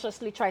even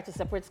consciously try to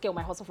separate Scale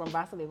My Hustle from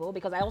Vasiligo,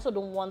 because I also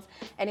don't want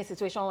any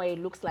situation where it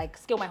looks like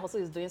Scale My Hustle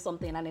is doing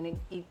something and then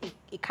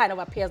it kind of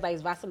appears that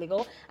it's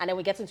Vasiligo, and then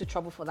we get into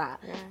trouble for that.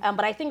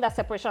 But I think that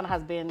separation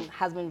has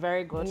been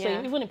very good. So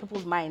even in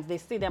people's minds, they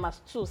see them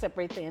as 2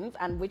 separate things,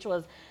 and which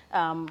was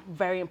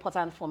very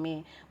important for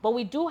me. But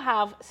we do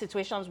have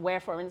situations where,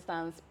 for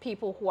instance,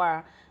 people who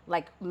are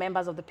like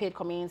members of the paid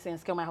community in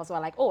Scale My Hustle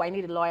are like, oh, I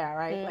need a lawyer,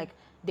 right? Like,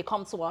 they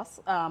come to us,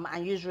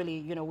 and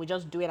usually, we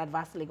just do it at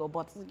Vasiligo,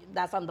 but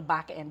that's on the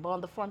back end. But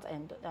on the front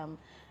end,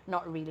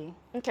 not really.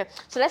 Okay,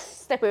 so let's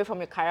step away from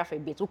your career for a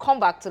bit. We'll come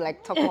back to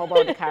like talk more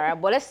about the career,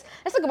 but let's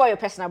talk about your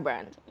personal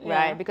brand,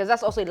 right? Because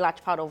that's also a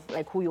large part of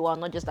like who you are,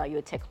 not just that you're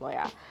a tech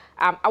lawyer.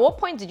 At what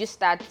point did you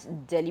start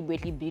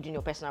deliberately building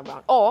your personal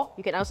brand? Or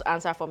you can also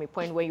answer from a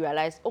point where you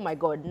realize, oh my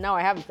God, now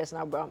I have a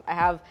personal brand. I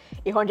have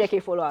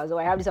 100K followers, or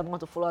I have this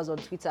amount of followers on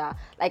Twitter.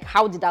 Like,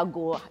 how did that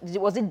go?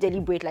 Was it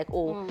deliberate? Like,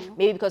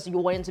 maybe because you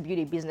wanted to build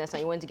a business and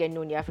you wanted to get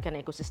known in the African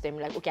ecosystem,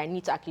 like, okay, I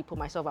need to actually put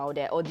myself out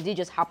there. Or did it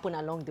just happen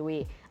along the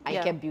way and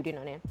you kept building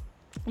on it?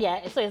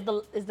 Yeah,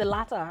 so it's the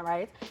latter,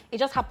 right? It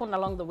just happened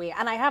along the way,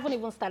 and I haven't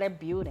even started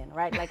building,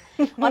 right? Like,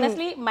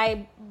 honestly,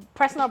 my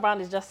personal brand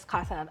is just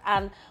scattered.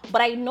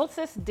 But I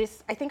noticed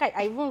this. I think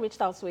I even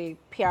reached out to a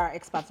PR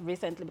expert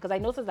recently, because I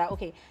noticed that,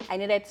 okay, I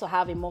needed to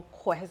have a more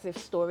cohesive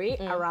story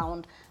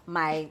around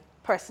my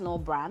personal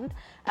brand.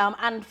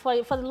 And for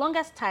the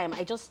longest time,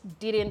 I just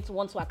didn't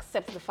want to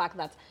accept the fact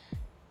that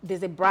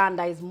there's a brand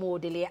that is Mo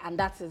Dele, and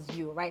that is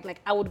you, right?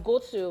 Like, I would go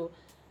to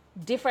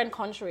different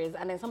countries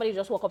and then somebody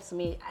just walk up to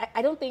me.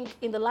 I don't think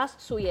in the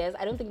last 2 years,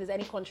 I don't think there's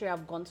any country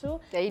I've gone to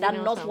that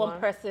not one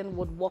person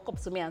would walk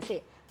up to me and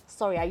say,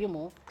 sorry, are you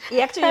Mo? It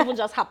actually even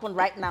just happened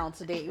right now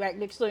today, right?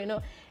 Like,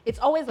 so, it's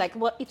always like,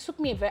 well, it took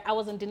me, I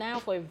was in denial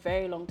for a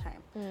very long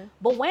time.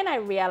 But when I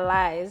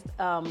realized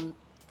and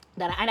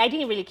I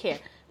didn't really care,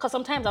 because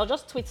sometimes I'll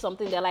just tweet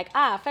something, they're like,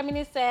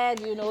 feminist said,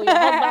 your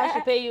husband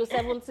should pay you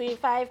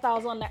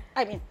 75,000.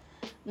 I mean,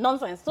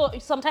 nonsense. So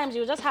sometimes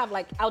you just have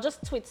like, I'll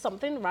just tweet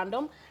something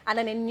random, and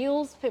then a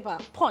newspaper,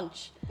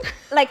 Punch,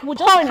 like will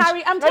just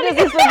carry. I'm telling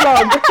you,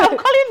 I'm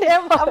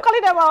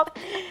calling them out.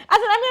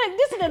 I mean,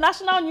 this is the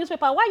national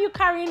newspaper. Why are you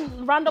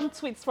carrying random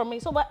tweets from me?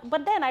 So,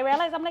 but then I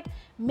realized, I'm like,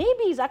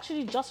 maybe it's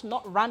actually just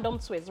not random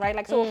tweets, right?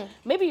 Like, so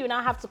maybe you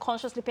now have to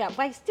consciously pay. But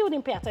I still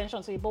didn't pay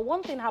attention to it. But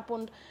one thing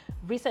happened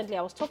recently.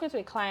 I was talking to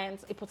a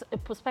client, a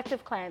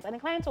prospective client, and the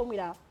client told me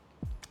that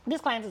this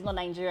client is not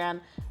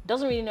Nigerian,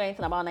 doesn't really know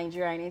anything about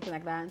Nigeria or anything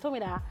like that, and told me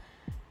that,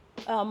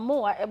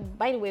 Mo,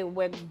 by the way,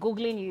 we're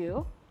Googling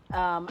you,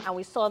 and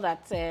we saw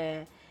that,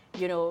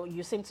 you know,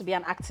 you seem to be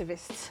an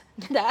activist.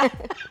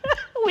 That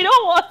we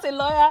don't want a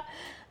lawyer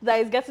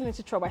that is getting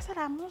into trouble. I said,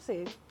 I'm not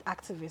an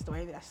activist or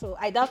anything. So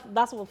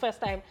that's the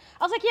first time.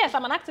 I was like, yes,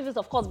 I'm an activist,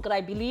 of course, because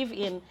I believe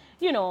in,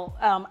 you know,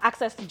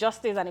 access to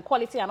justice and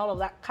equality and all of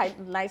that kind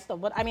of nice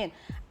stuff. But I mean,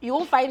 you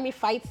won't find me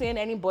fighting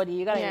anybody,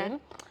 you got what I mean?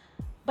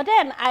 But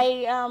then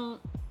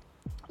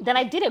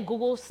I did a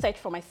Google search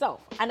for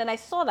myself, and then I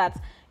saw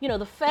that, you know,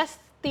 the first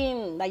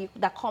thing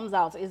that comes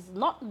out is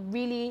not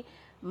really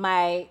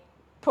my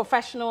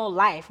professional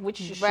life, which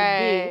should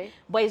be,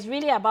 but it's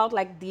really about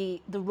like the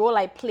role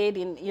I played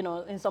in, you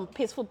know, in some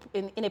peaceful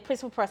in a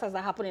peaceful process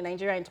that happened in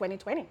Nigeria in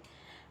 2020.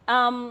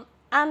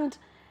 And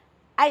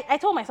I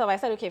told myself, I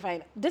said, okay,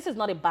 fine, this is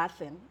not a bad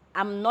thing.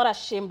 I'm not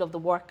ashamed of the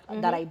work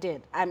that I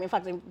did. In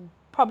fact,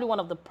 probably one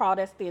of the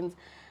proudest things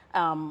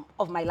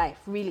of my life,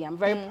 really. I'm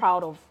very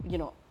proud of, you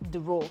know, the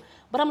role.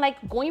 But I'm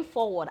like, going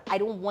forward, I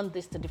don't want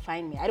this to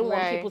define me. I don't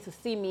want people to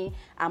see me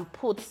and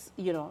put,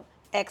 you know,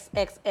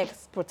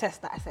 XXX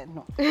protester. I said,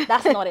 no,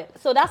 that's not it.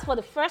 So that's for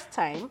the first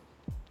time,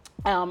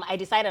 I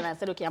decided, and I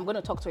said, okay, I'm going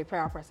to talk to a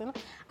PR person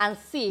and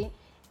see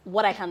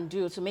what I can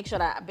do to make sure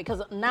that,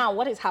 because now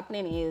what is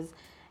happening is,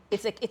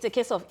 it's a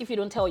case of, if you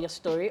don't tell your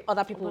story,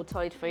 other people will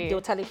tell it for you.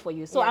 They'll tell it for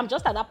you. So I'm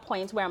just at that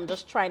point where I'm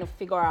just trying to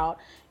figure out,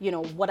 you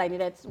know, what I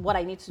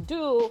need to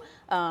do,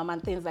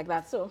 and things like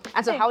that. So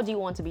how do you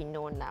want to be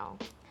known now?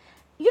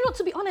 You know,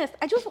 to be honest,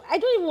 I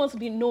don't even want to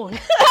be known.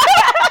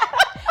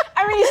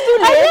 I mean, it's too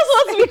late. I just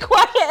want to be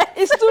quiet.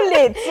 It's too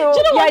late. So do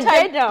you know you're one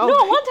time? dead now.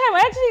 No, one time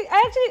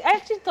I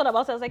actually thought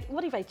about it. I was like,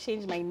 what if I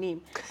change my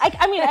name?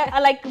 I mean, I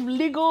like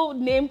legal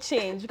name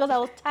change, because I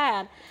was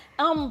tired.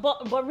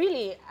 But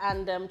really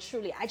and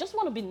truly, I just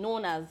want to be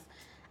known as,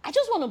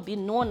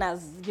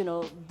 you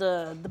know,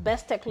 the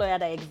best tech lawyer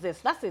that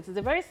exists. That's it. It's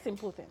a very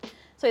simple thing.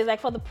 So it's like,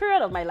 for the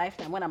period of my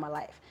lifetime when I'm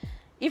alive,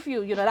 if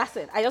you know, that's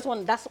it.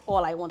 That's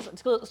all I want.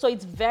 So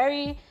it's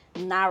very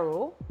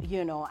narrow,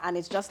 you know, and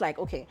it's just like,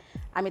 okay,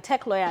 I'm a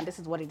tech lawyer and this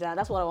is what it does.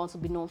 That's what I want to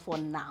be known for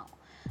now.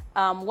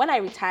 When I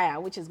retire,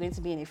 which is going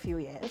to be in a few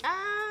years.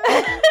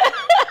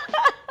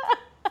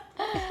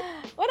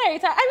 When I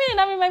retire,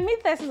 I'm in my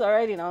mid-30s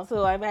already now,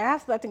 so I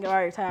have to start thinking about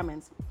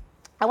retirement.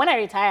 And when I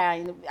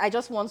retire, I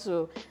just want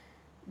to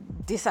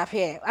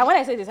disappear. And when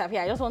I say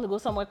disappear, I just want to go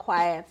somewhere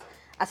quiet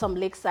at some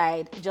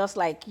lakeside, just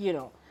like, you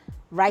know,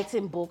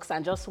 writing books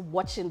and just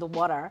watching the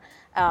water,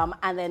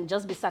 and then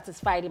just be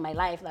satisfied in my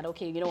life that,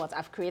 okay, you know what,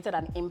 I've created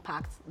an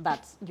impact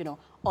that, you know,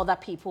 other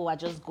people are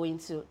just going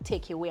to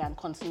take away and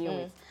continue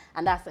with,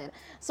 and that's it.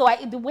 So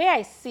the way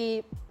I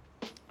see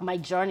my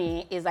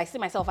journey is, I see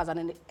myself as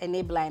an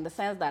enabler, in the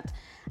sense that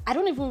I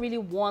don't even really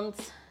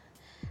want,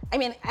 I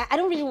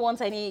don't really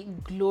want any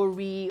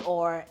glory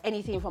or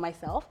anything for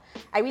myself.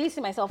 I really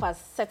see myself as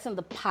setting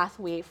the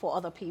pathway for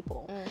other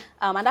people.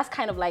 And that's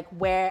kind of like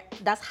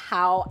that's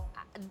how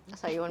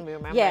you want to be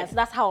remembered. Yes,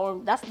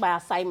 that's my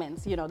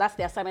assignments, you know, that's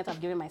the assignment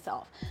I've given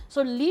myself.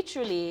 So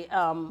literally,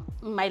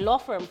 my law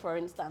firm, for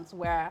instance,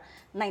 we're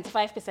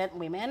 95%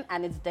 women,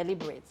 and it's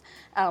deliberate,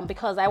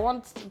 because I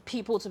want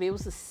people to be able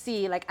to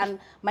see, like, and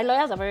my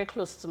lawyers are very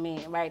close to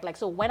me, right? Like,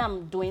 so when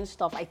I'm doing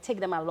stuff, I take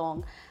them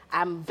along.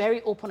 I'm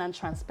very open and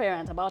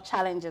transparent about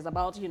challenges,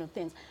 about, you know,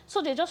 things.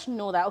 So they just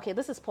know that, okay,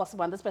 this is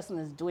possible and this person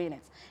is doing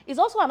it. It's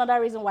also another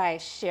reason why I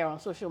share on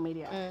social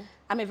media.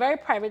 I'm a very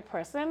private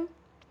person.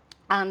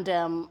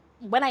 And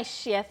when I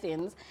share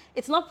things,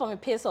 it's not from a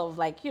place of,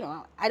 like, you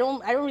know, I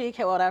don't really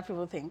care what other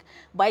people think,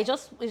 but it's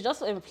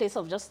just a place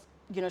of just,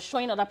 you know,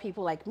 showing other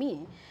people like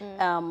me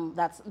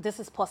that this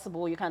is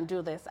possible, you can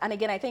do this. And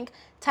again, I think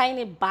tying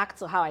it back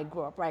to how I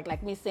grew up, right?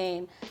 Like me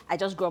saying, I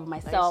just grew up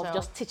myself,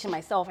 just teaching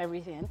myself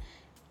everything,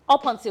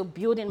 up until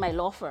building my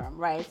law firm,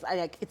 right?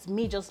 It's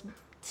me just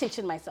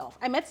teaching myself.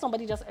 I met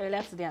somebody just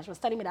earlier today, and she was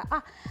telling me that,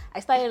 I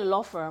started a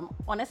law firm,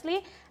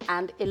 honestly,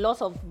 and a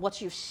lot of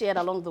what you've shared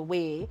along the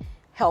way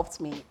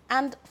helped me.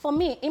 And for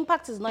me,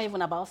 impact is not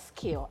even about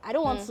scale. I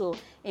don't want to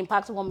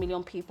impact 1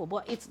 million people,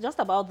 but it's just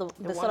about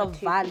the sort of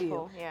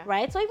value,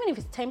 right? So even if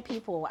it's 10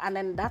 people, and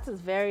then that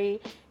is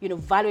very, you know,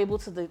 valuable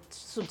to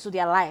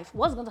their life,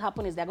 what's going to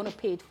happen is they're going to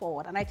pay it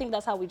forward. And I think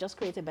that's how we just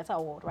create a better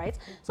world, right?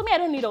 So me, I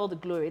don't need all the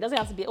glory. It doesn't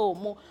have to be,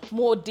 oh,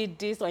 Mo did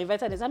this or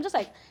invented this. I'm just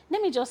like,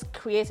 let me just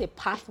create a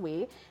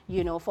pathway,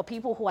 you know, for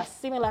people who are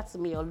similar to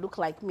me or look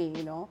like me,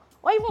 you know,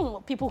 or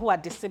even people who are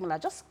dissimilar,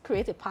 just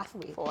create a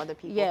pathway for other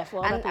people. Yeah,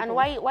 for other people. And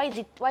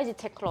why is it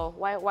tech law?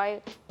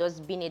 Why does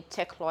being a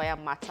tech lawyer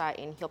matter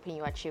in helping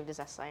you achieve this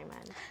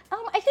assignment?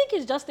 I think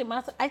it's just a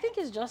matter. I think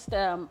it's just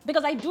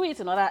because I do it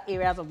in other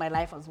areas of my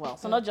life as well.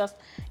 So not just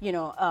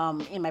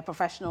in my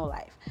professional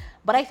life,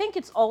 but I think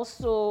it's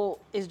also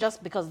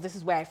just because this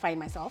is where I find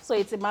myself. So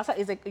it's a matter.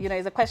 It's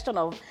a question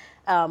of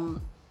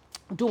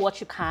do what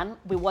you can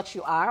with what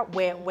you are,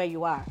 where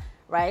you are,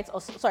 right?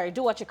 Or sorry,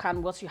 do what you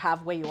can, what you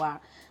have, where you are.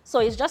 So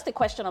it's just a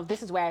question of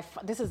this is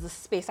the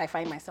space I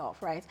find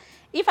myself, right?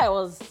 If I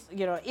was,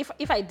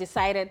 if I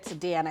decided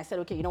today and I said,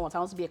 okay, you know what, I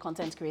want to be a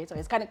content creator,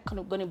 it's kind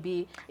of going to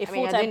be a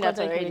full-time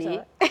content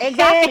creator.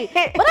 Exactly.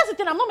 But that's the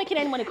thing, I'm not making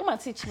any money. Come and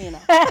teach me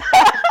now.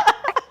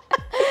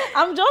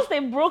 I'm just a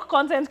broke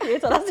content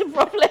creator. That's the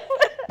problem.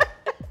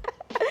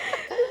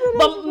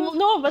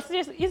 But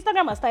seriously,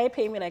 Instagram has started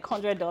paying me like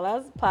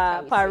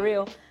 $100 per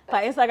reel, per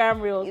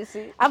Instagram reel. You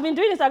see? I've been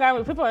doing Instagram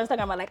reels. People on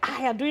Instagram are like,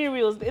 you're doing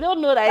reels. They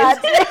don't know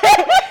that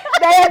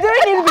they are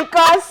doing it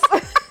because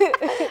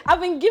I've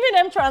been giving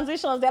them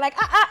transitions. They're like,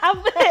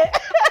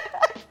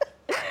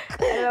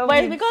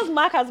 but it's because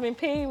Mark has been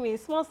paying me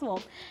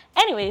small.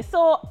 Anyway,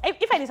 so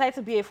if I decide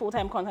to be a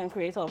full-time content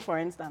creator, for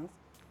instance,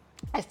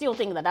 I still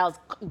think that was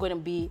going to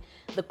be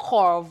the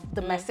core of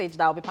the message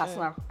that I'll be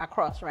passing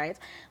across, right?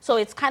 So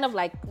it's kind of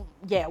like,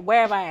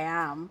 wherever I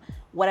am,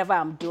 whatever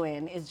I'm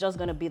doing, is just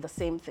going to be the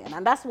same thing.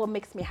 And that's what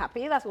makes me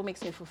happy. That's what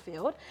makes me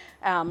fulfilled.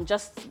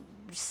 Just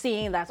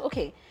seeing that,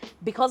 okay,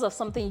 because of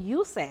something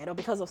you said or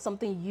because of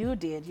something you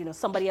did,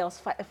 somebody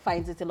else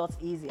finds it a lot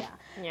easier.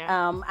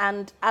 Yeah.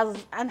 And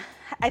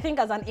I think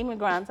as an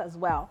immigrant as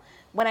well,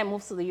 when I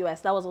moved to the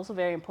US, that was also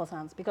very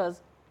important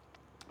because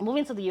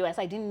moving to the US,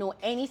 I didn't know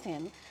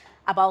anything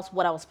about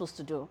what I was supposed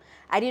to do.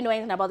 I didn't know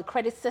anything about the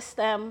credit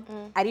system.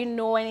 I didn't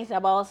know anything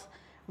about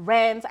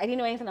rent. I didn't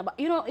know anything about,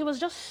 it was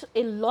just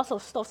a lot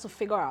of stuff to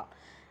figure out.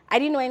 I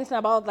didn't know anything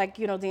about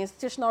the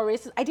institutional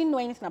races. I didn't know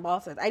anything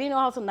about it. I didn't know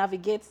how to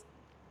navigate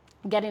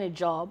getting a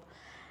job.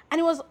 And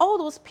it was all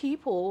those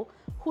people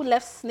who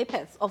left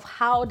snippets of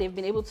how they've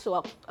been able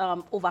to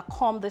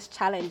overcome these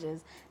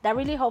challenges that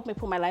really helped me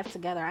put my life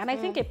together. And I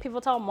think a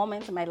pivotal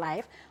moment in my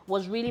life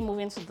was really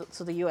moving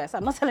to the US.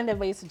 I'm not telling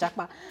everybody to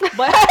jackpot,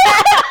 but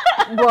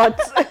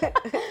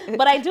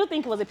but I do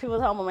think it was a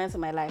pivotal moment in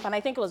my life. And I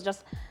think it was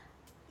just,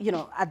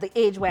 at the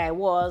age where I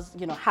was,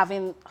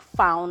 having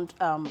found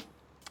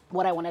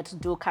what I wanted to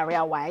do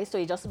career-wise. So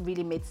it just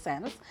really made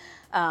sense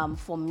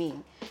for me.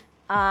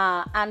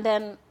 And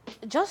then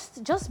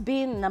just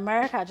being in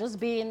America, just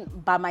being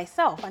by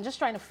myself and just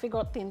trying to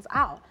figure things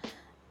out.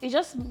 It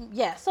just,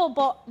 so,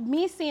 but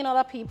me seeing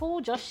other people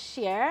just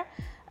share,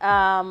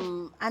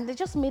 and they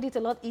just made it a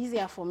lot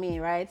easier for me,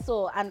 right?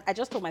 So, and I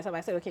just told myself,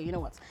 I said, okay, you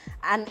know what?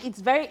 And it's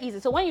very easy.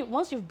 So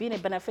once you've been a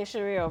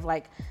beneficiary of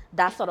like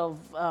that sort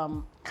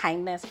of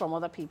kindness from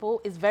other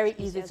people, it's very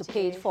easy to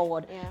pay it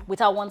forward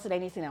without wanting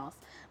anything else.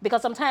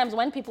 Because sometimes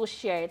when people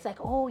share, it's like,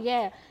 oh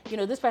yeah,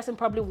 this person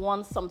probably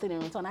wants something in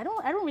return. I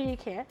don't really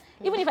care.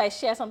 Even if I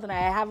share something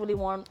I heavily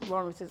want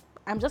return,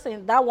 I'm just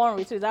saying that one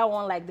retweet, that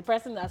one, like the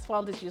person has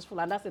found this useful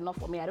and that's enough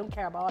for me. I don't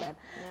care about it.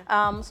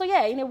 So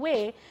in a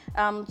way,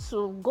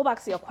 to go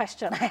back to your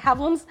question, I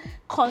haven't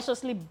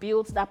consciously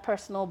built that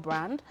personal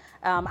brand.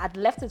 I'd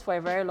left it for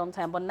a very long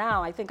time, but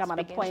now I think I'm at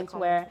a point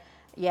where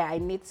I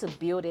need to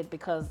build it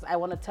because I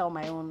want to tell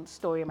my own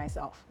story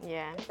myself.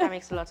 Yeah, that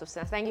makes a lot of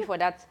sense. Thank you for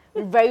that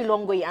very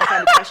long way you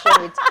answered the question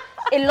with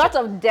a lot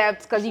of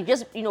depth because you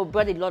just,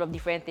 brought a lot of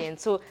different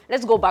things. So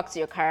let's go back to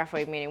your career for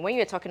a minute. When you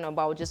were talking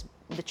about just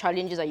the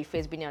challenges that you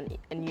face being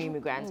a new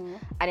immigrant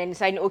and then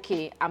deciding,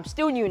 okay, I'm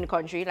still new in the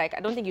country. Like, I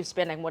don't think you've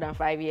spent like more than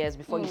 5 years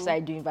before you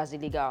started doing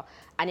VazLegal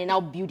and then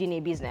now building a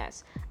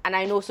business. And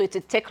I know, so it's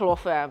a tech law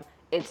firm.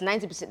 It's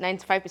 90%,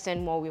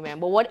 95% more women.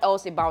 But what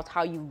else about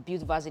how you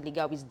built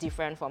VazLegal is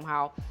different from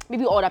how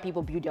maybe other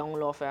people build their own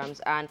law firms?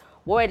 And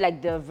what were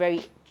like the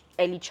very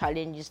early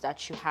challenges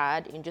that you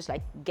had in just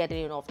like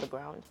getting it off the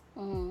ground?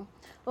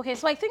 Okay,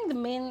 so I think the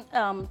main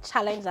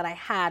challenge that I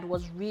had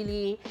was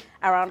really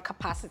around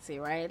capacity,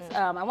 right?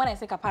 And when I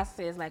say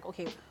capacity, it's like,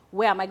 okay,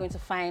 where am I going to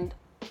find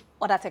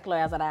other tech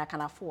lawyers that I can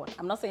afford?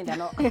 I'm not saying they're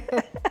not,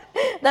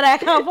 that I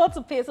can afford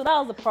to pay. So that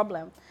was the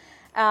problem.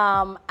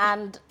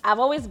 And I've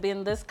always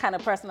been this kind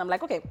of person. I'm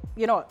like, okay,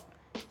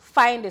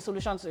 find a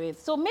solution to it.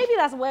 So maybe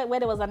that's where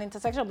there was an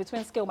intersection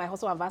between Scale My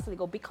Hustle and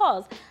VazLegal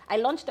because I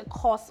launched a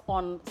course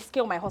on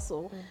Scale My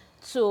Hustle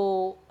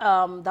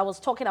that was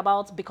talking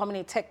about becoming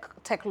a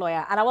tech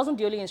lawyer, and I wasn't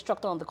the only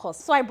instructor on the course.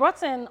 So I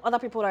brought in other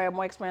people that are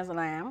more experienced than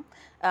I am.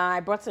 I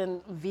brought in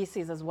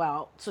VCs as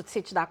well to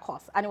teach that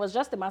course, and it was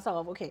just a matter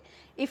of, okay,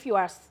 if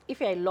you're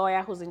a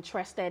lawyer who's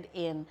interested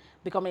in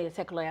becoming a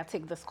tech lawyer,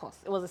 take this course.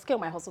 It was a Scale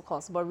My Hustle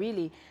course, but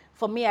really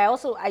for me,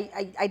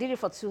 I did it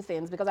for two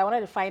things because I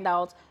wanted to find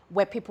out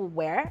where people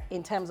were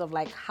in terms of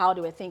like how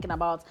they were thinking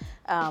about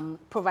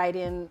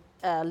providing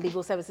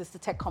legal services to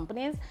tech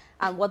companies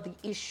and what the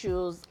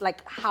issues,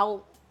 like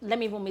how let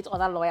me even meet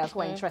other lawyers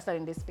who are interested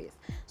in this space.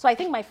 So I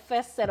think my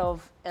first set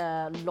of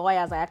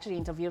lawyers I actually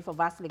interviewed for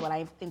Vast Legal,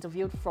 I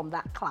interviewed from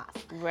that class.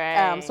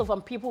 Right. So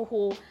from people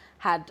who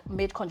had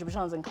made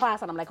contributions in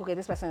class, and I'm like, okay,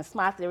 this person is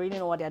smart, they really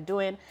know what they're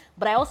doing.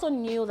 But I also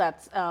knew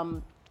that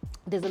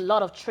there's a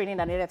lot of training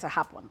that needed to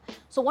happen.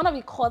 So one of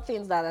the core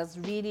things that has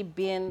really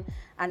been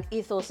an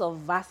ethos of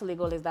Vast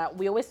Legal is that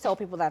we always tell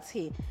people that,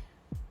 hey,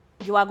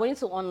 you are going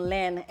to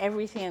unlearn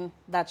everything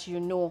that you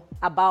know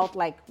about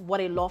like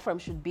what a law firm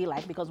should be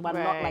like, because we're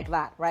not like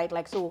that, right?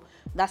 Like, so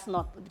that's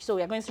not, so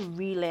we're going to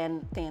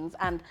relearn things,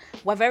 and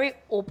we're very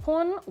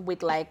open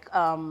with like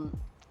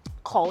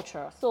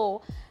culture.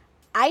 So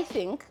I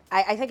think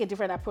I take a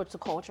different approach to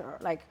culture.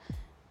 Like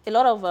a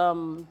lot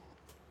of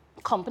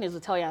companies will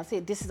tell you and say,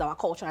 this is our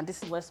culture and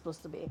this is what it's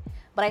supposed to be.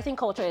 But I think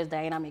culture is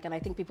dynamic, and I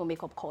think people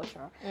make up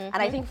culture. And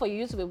I think for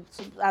you to be able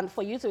to, and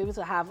for you to be able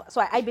to have,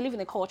 so I believe in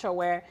a culture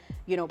where,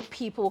 you know,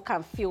 people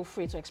can feel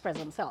free to express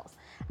themselves.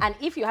 And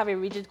if you have a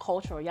rigid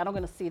culture, you're not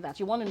going to see that.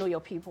 You want to know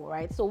your people,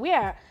 right? So we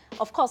are,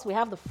 of course, we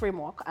have the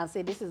framework and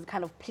say this is the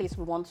kind of place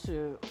we want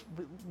to,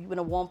 we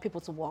want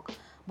people to work.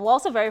 But we're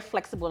also very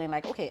flexible in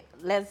like, okay,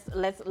 let's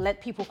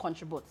let people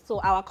contribute. So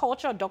our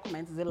culture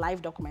document is a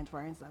live document,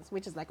 for instance,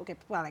 which is like, okay,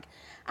 people are like,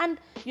 and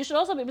you should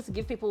also be able to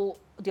give people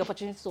the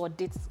opportunity to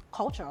audit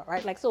culture,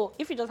 right? Like, so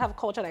if you just have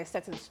culture that is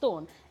set in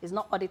stone, it's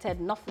not audited,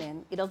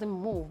 nothing, it doesn't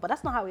move. But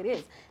that's not how it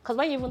is. Because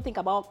when you even think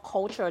about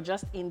culture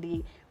just in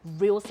the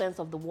real sense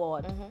of the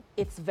word,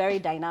 it's very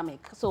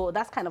dynamic. So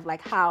that's kind of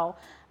like how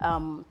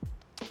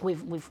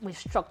we've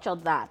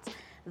structured that.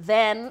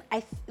 Then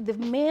the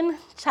main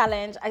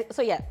challenge, I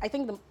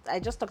think I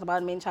just talked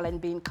about the main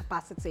challenge being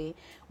capacity.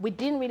 We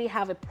didn't really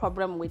have a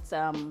problem with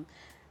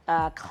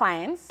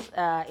clients.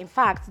 In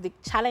fact, the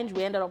challenge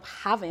we ended up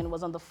having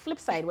was on the flip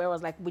side, where it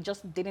was like we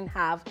just didn't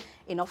have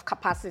enough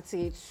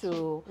capacity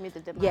to meet the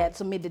demand. Yeah,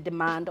 to meet the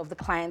demand of the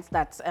clients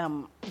that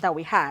that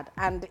we had.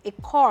 And a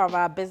core of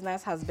our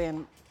business has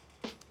been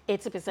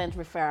 80%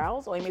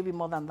 referrals, or maybe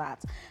more than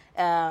that.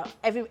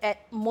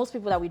 Most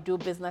people that we do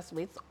business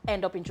with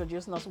end up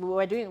introducing us.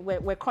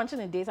 We're crunching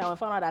the data, and we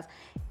found out that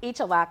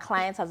each of our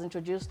clients has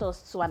introduced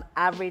us to an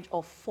average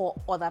of 4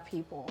 other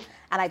people.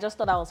 And I just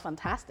thought that was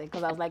fantastic,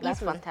 because I was like,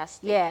 That's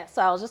fantastic. Yeah,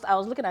 so I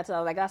was looking at it,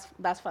 I was like,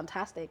 that's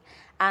fantastic.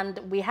 And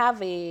we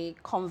have a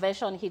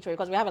conversion hit rate,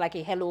 because we have like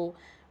a hello,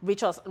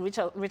 reach out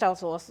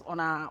to us on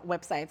our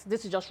website.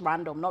 This is just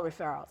random, not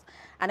referrals.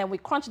 And then we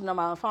crunched the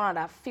number and found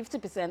out that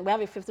 50%, we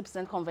have a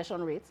 50%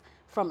 conversion rate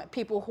from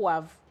people who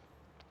have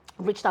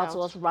reached out to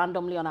us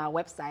randomly on our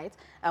website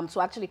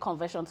to actually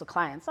conversion to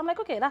clients. So I'm like,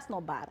 okay, that's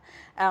not bad.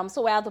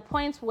 So we're at the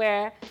point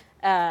where,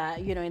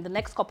 you know, in the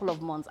next couple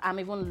of months, I'm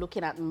even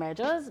looking at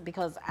mergers,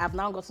 because I've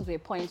now gotten to a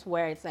point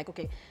where it's like,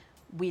 okay,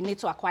 we need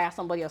to acquire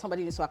somebody, or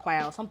somebody needs to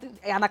acquire, or something,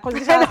 an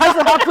acquisition has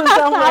to happen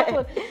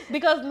somewhere.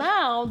 Because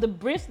now the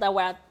briefs that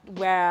we're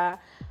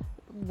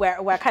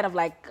kind of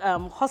like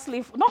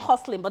hustling, not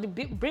hustling, but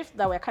the briefs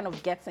that we're kind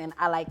of getting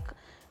are like,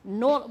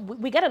 no,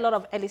 we get a lot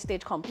of early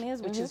stage companies,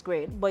 which is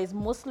great, but it's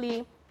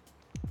mostly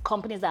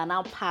companies that are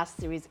now past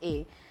Series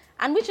A.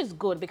 And which is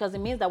good, because it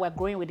means that we're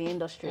growing with the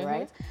industry,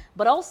 right?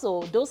 But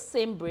also those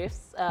same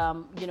briefs,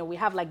 you know, we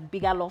have like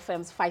bigger law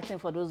firms fighting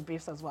for those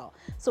briefs as well.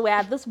 So we're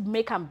at this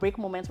make and break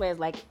moment where it's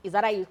like, is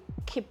that how you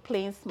keep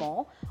playing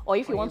small, or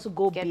if you want to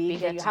go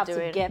big, then you have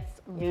to get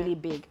really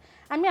big.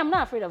 And me, I'm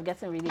not afraid of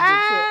getting really big.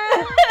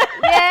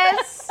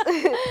 Yes.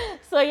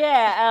 So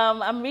yeah,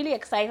 I'm really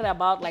excited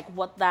about like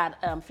what that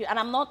and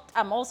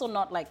I'm also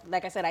not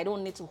like I said, I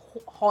don't need to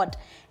hoard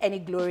any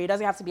glory. It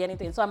doesn't have to be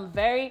anything. So I'm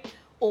very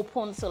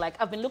open to, like,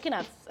 I've been looking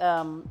at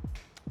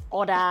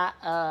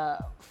other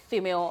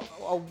female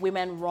or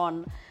women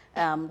run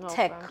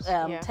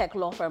tech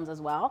law firms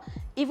as well,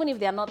 even if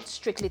they're not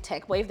strictly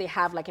tech, but if they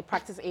have like a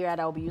practice area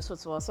that will be useful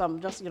to us. So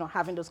I'm just, you know,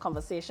 having those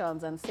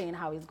conversations and seeing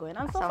how it's going.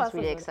 And That sounds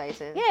really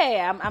exciting.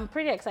 Yeah, I'm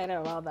pretty excited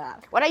about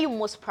that. What are you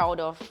most proud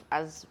of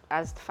as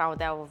the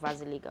founder of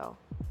Vast Legal?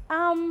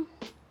 I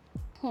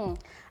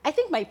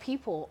think my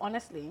people,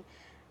 honestly,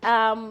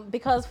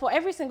 because for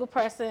every single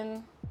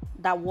person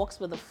that works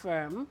with the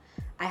firm,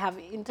 I have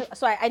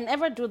I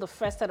never do the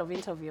first set of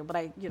interview, but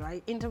I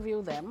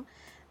interview them,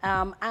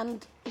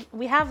 and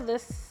we have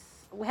this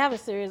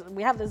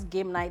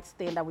game night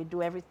thing that we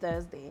do every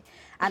Thursday,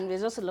 and there's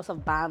just a lot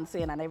of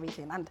dancing and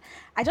everything. And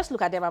I just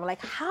look at them, I'm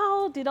like,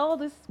 how did all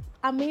these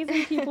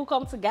amazing people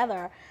come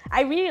together?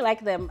 I really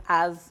like them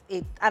as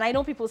it, and I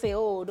know people say,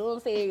 oh,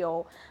 don't say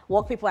your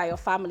work people are your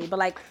family, but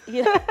like,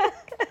 you know.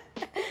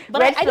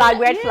 But red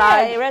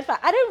flag.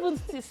 I don't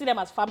even see them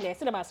as family. I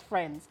see them as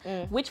friends,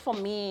 which for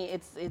me,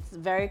 it's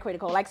very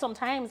critical. Like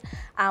sometimes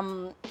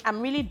I'm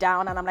really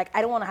down and I'm like,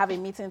 I don't want to have a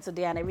meeting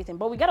today and everything.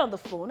 But we get on the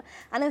phone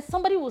and then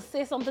somebody will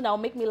say something that will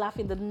make me laugh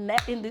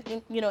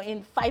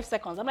in 5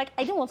 seconds. I'm like,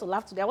 I didn't want to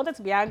laugh today. I wanted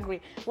to be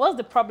angry. What's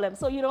the problem?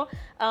 So, you know,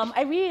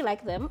 I really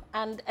like them,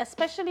 and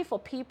especially for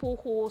people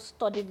who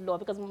studied law,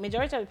 because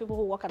majority of the people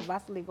who work at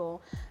Vast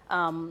Legal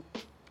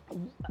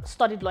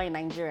studied law in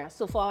Nigeria.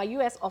 So for our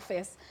US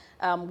office,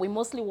 we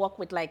mostly work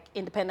with like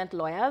independent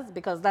lawyers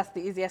because that's the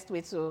easiest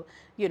way to,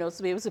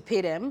 to be able to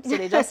pay them. So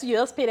you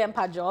just pay them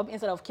per job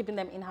instead of keeping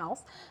them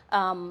in-house.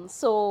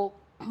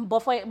 But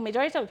for a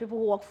majority of the people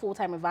who work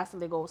full-time with Vassal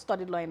Legal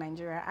studied law in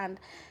Nigeria, and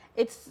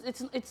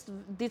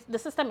the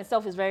system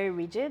itself is very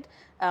rigid,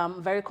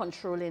 very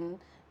controlling,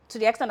 to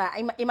the extent that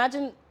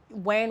imagine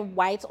wearing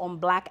white on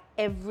black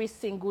every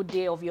single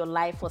day of your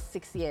life for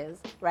 6 years,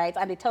 right?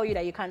 And they tell you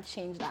that you can't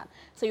change that.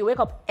 So you wake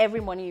up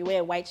every morning, you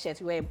wear a white shirt,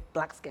 you wear a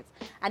black skirt,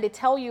 and they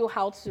tell you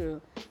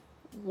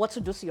what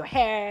to do to your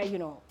hair,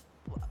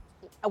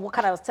 what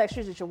kind of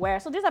textures you should wear.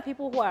 So these are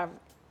people who have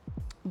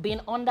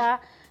been under,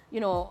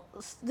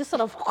 this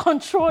sort of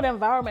controlled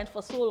environment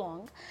for so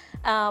long,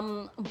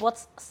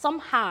 but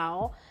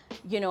somehow,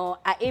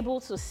 are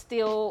able to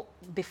still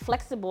be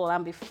flexible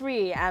and be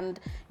free. And,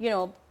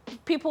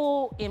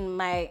 people in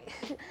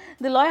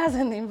the lawyers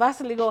in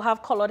Vassal Legal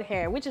have colored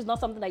hair, which is not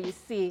something that you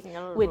see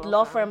with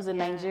law firms in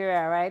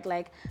Nigeria, right?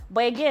 Like,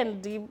 but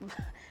again, the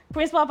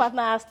principal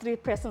partner has 3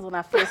 persons on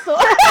her face. So,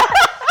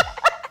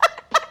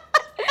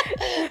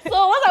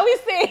 so what are we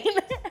saying?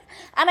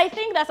 And I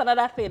think that's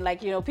another thing. Like,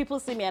 people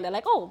see me and they're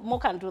like, oh, Mo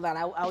can do that.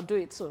 I'll do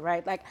it too,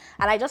 right? Like,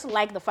 and I just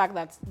like the fact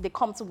that they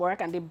come to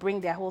work and they bring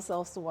their whole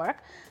selves to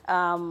work.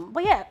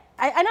 But yeah,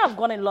 I know I've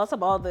gone in lots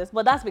about this,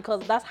 but that's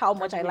because that's how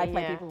much I like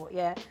my people.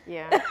 Yeah.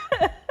 Yeah.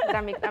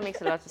 that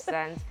makes a lot of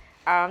sense.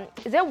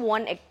 Is there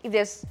if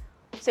there's,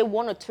 say,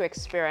 1 or 2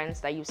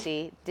 experience that you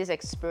say these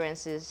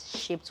experiences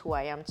shaped who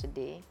I am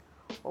today,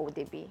 what would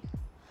they be?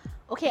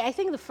 Okay, I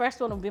think the first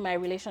one would be my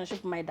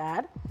relationship with my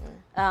dad.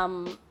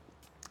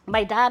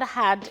 My dad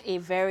had a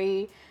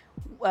very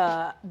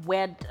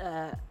weird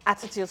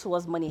attitude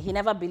towards money. He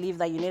never believed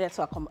that you needed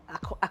to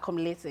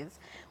accumulate it,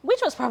 which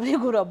was probably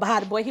good or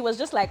bad, but he was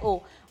just like,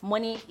 oh,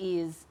 money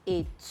is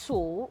a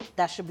tool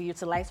that should be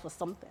utilized for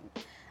something.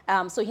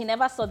 So he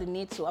never saw the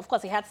need to. Of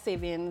course, he had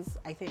savings,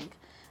 I think.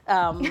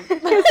 I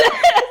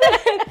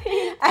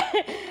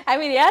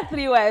mean, he had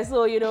 3 wives,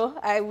 so,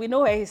 we know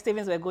where his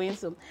savings were going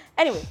to.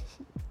 Anyway.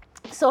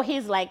 So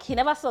he's like, he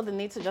never saw the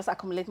need to just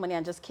accumulate money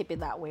and just keep it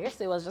that way.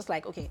 So it was just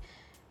like, okay,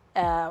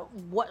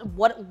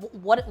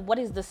 what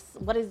is this?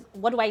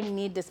 What do I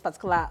need this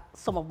particular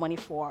sum of money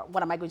for?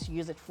 What am I going to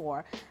use it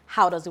for?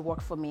 How does it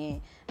work for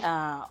me?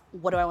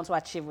 What do I want to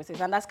achieve with it?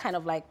 And that's kind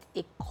of like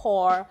a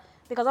core,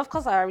 because of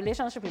course our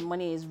relationship with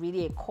money is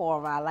really a core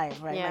of our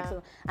life, right? Yeah.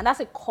 Like, and that's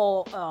a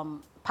core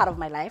part of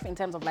my life in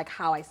terms of like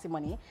how I see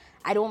money.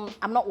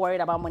 I'm not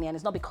worried about money, and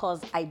it's not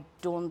because I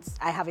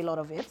have a lot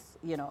of it,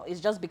 it's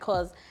just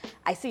because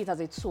I see it as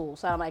a tool.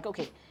 So I'm like,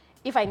 okay,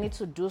 if I need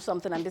to do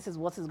something and this is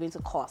what it's going to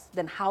cost,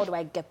 then how do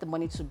I get the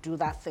money to do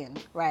that thing,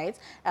 right?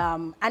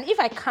 And if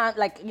I can't,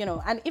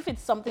 and if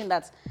it's something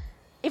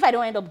if I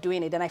don't end up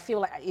doing it, then I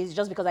feel like it's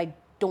just because I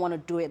don't want to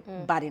do it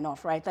bad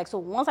enough, right? Like, so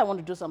once I want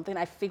to do something,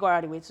 I figure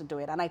out a way to do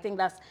it. And I think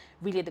that's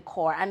really the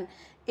core. And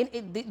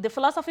the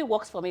philosophy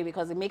works for me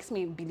because it makes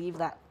me believe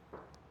that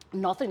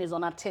nothing is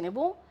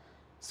unattainable.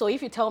 So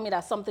if you tell me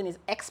that something is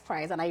X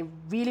price and I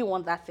really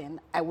want that thing,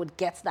 I would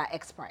get that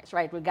X price,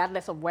 right?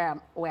 Regardless of where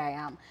I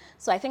am.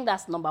 So I think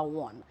that's number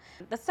 1.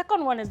 The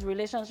second one is the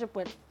relationship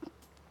with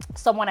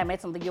someone I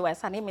met in the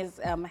US. Her name is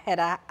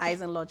Hedda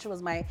Eisenlord. She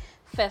was my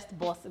first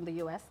boss in the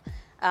US.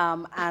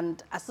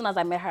 And as soon as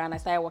I met her and I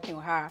started working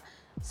with her,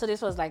 so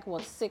this was like,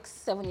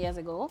 6-7 years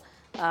ago,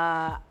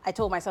 I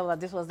told myself that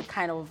this was the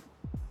kind of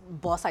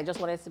boss I just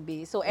wanted to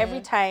be. So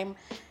every time,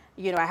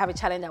 I have a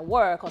challenge at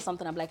work or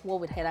something, I'm like, what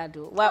would Hedda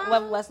do?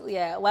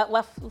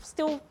 We're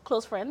still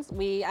close friends.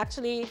 We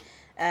actually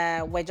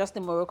were just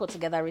in Morocco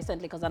together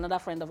recently because another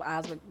friend of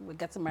ours, we're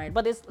getting married.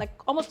 But it's like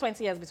almost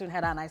 20 years between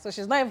Hedda and I, so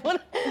she's not even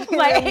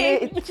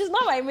she's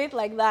not my mate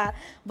like that.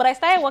 But I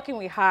started working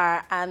with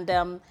her,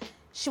 and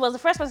she was the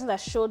first person that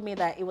showed me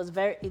that it was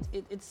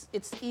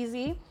it's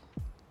easy,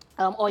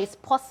 or it's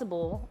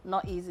possible,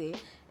 not easy.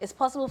 It's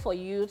possible for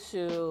you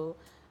to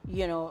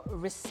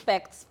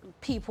respect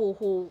people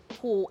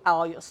who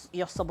are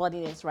your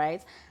subordinates,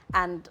 right?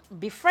 And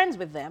be friends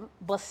with them,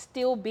 but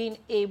still being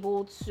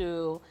able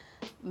to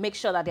make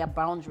sure that there are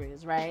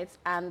boundaries, right?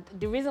 And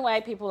the reason why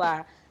people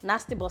are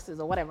nasty bosses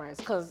or whatever is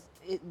because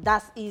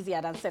that's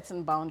easier than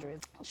setting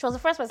boundaries. She was the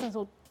first person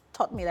who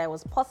taught me that it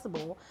was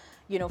possible,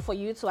 for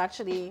you to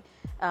actually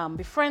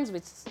be friends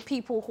with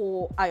people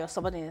who are your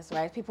subordinates,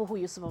 right? People who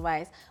you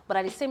supervise, but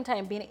at the same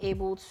time being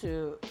able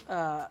to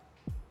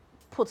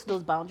put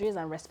those boundaries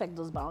and respect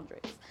those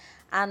boundaries.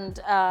 And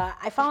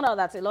I found out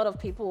that a lot of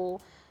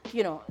people,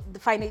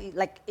 find it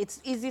like it's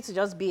easy to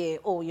just be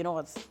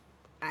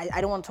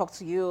I don't want to talk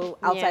to you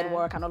outside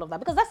work and all of that,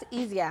 because that's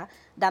easier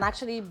than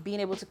actually being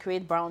able to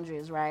create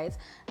boundaries, right?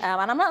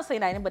 And I'm not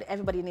saying that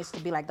everybody needs to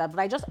be like that, but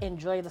I just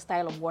enjoy the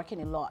style of working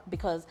a lot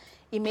because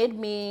it made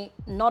me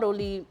not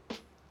only,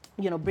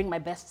 bring my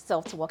best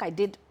self to work. I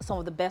did some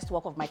of the best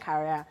work of my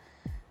career.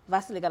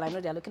 Vassal Legal, I know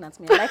they're looking at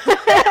me. It's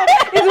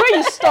where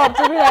you stop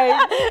to be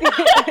like.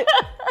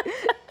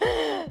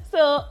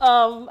 So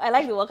I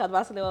like the work at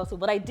Barcelona also,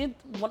 but I did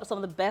some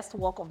of the best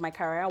work of my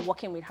career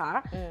working with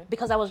her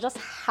because I was just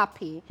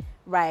happy,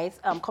 right?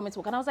 Coming to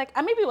work, and I was like,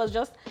 and maybe it was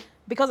just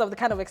because of the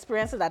kind of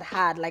experiences I'd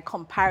had, like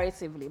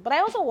comparatively. But I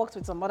also worked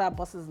with some other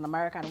bosses in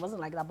America, and it wasn't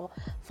like that. But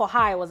for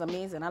her, it was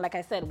amazing. And like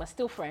I said, we're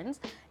still friends.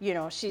 You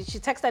know, she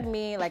texted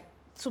me like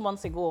 2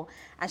 months ago,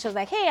 and she was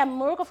like, hey, I'm in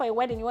Morocco for a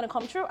wedding, you want to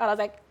come through? And I was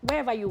like,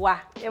 wherever you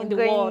are in the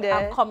world, there.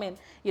 I'm coming.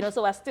 You know,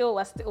 so we're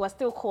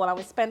still cool, and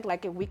we spent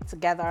like a week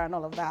together and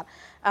all of that.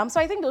 So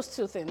I think those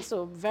two things,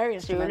 so very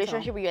So your instrumental.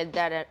 relationship with your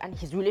dad and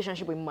his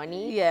relationship with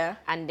money, Yeah.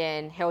 and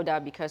then held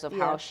her because of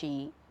Yeah. how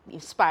she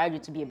inspired you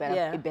to be a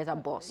better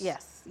boss.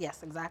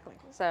 Yes, exactly.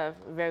 So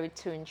very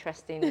two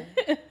interesting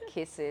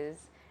cases.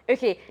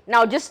 Okay,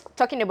 now just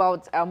talking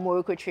about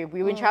Morocco trip.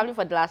 We've been traveling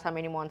for the last how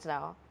many months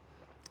now?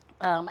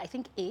 I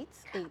think eight.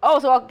 Oh,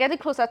 so we're getting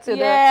closer to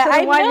Yeah, the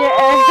I 1 year know,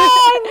 end.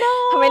 I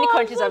know. How many I'm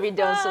countries so have you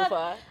done so sad.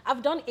 far?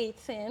 I've done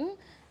 18.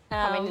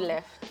 How many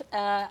left?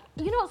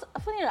 You know,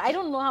 funny enough, I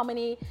don't know how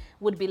many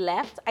would be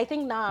left. I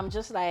think now I'm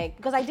just like,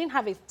 because I didn't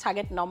have a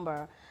target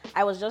number.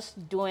 I was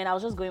just going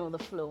with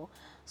the flow.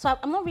 So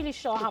I'm not really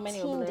sure how many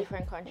will be 18 left.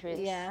 different countries.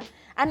 Yeah,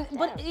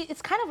 but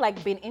it's kind of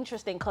like been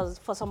interesting because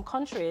for some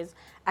countries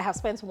I have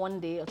spent 1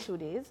 day or 2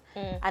 days,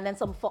 and then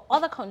for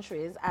other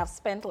countries I've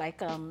spent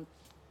like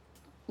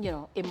you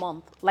know, a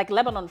month. Like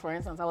Lebanon, for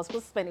instance, I was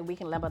supposed to spend a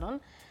week in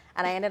Lebanon,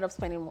 and I ended up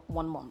spending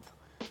 1 month.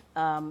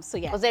 So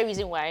yeah, Was there a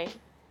reason why?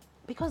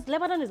 because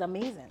Lebanon is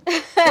amazing.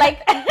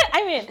 Like,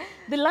 I mean,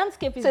 the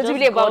landscape is So it's just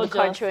really about gorgeous. the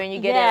country, and you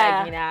get there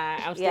like, you know,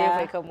 I'm staying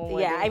for a couple more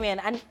Yeah, days. I mean,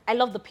 and I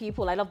love the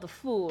people, I love the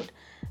food.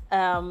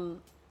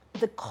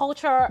 The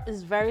culture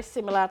is very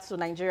similar to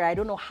Nigeria. I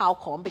don't know how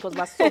come, because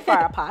we're so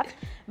far apart.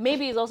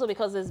 Maybe it's also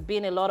because there's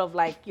been a lot of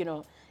like, you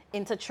know,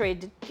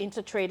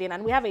 intertrading,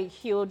 and we have a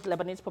huge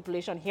Lebanese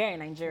population here in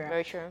Nigeria.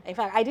 Very true. In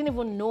fact, I didn't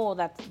even know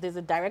that there's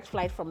a direct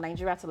flight from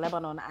Nigeria to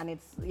Lebanon, and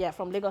it's, yeah,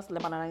 from Lagos to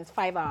Lebanon, and it's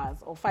 5 hours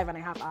or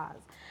 5.5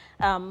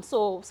 hours.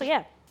 So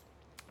yeah,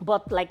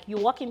 but like you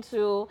walk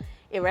into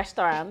a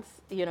restaurant,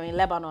 you know, in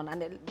Lebanon,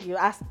 and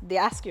they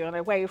ask you,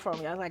 like, where are you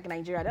from? You're like,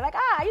 Nigeria. They're like,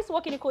 I used to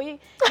work in Ikoyi.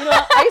 You know,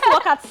 I used to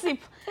work at SIP.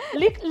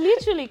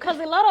 Literally, because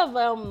a lot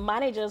of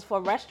managers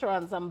for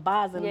restaurants and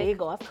bars in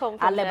Lagos come are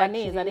from there,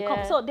 Lebanese, actually, and they come,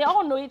 yeah. so they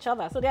all know each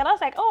other. So they're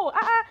just like, oh,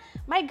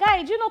 my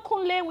guy, do you know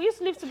Kunle? We used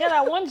to live together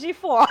at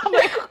 1G4. I'm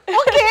like,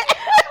 okay,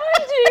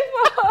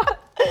 1G4.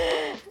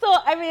 So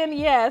I mean,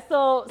 yeah.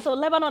 So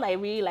Lebanon, I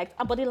really liked,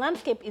 but the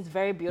landscape is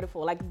very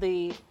beautiful. Like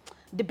the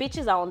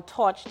beaches are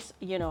untouched.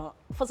 You know,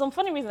 for some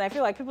funny reason, I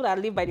feel like people that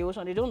live by the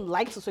ocean, they don't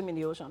like to swim in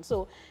the ocean.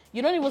 So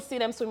you don't even see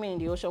them swimming in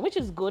the ocean, which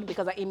is good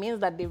because it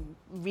means that they've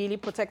really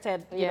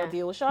protected, you know,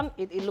 the ocean.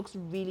 It looks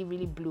really,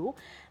 really blue.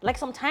 Like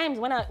sometimes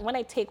when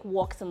I take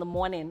walks in the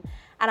morning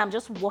and I'm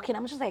just walking,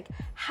 I'm just like,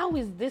 how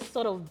is this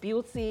sort of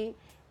beauty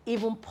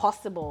even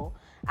possible?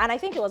 And I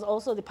think it was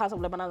also the part of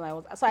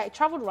Lebanon I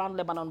traveled around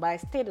Lebanon, but I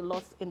stayed a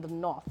lot in the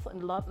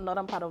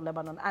northern part of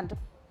Lebanon. And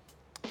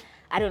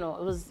I don't know,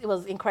 it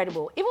was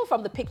incredible. Even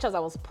from the pictures I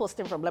was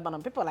posting from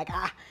Lebanon, people were like,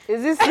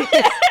 Is this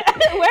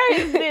where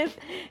is this?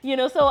 You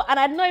know, so, and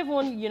I'd not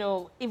even, you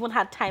know, even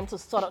had time to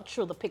sort out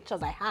through the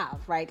pictures I have,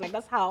 right? Like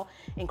that's how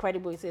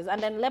incredible it is.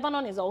 And then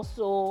Lebanon is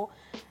also,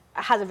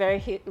 has a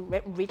very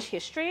rich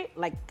history,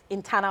 like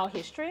internal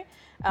history.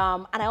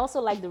 And I also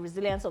like the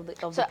resilience of the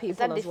people as well. Is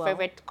that the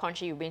favorite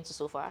country you've been to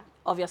so far?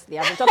 Obviously,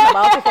 I've been talking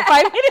about it for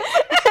 5 minutes.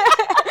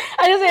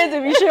 I just wanted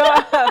to be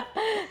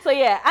sure. So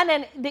yeah, and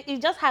then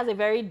it just has a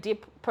very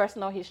deep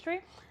personal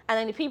history. And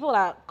then the people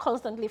are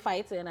constantly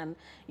fighting, and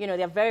you know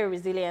they're very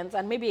resilient.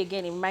 And maybe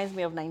again, it reminds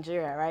me of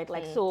Nigeria, right?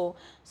 Like so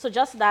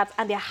just that,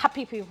 and they're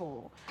happy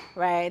people,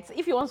 right?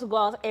 If you want to go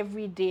out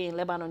every day in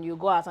Lebanon, you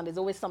go out, and there's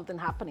always something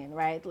happening,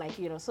 right? Like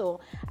you know, so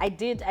I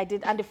did,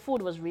 and the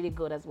food was really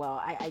good as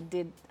well.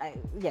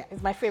 Yeah,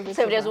 it's my favorite.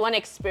 So if there's one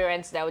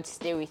experience that would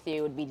stay with you,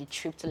 it would be the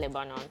trip to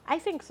Lebanon. I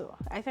think so.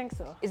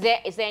 Is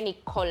there any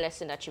core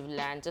lesson that you've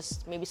learned?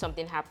 Just maybe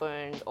something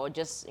happened, or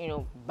just, you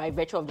know, by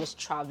virtue of just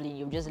traveling,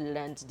 you've just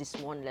learned this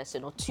one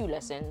lesson or two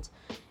lessons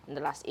in the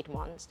last 8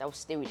 months that will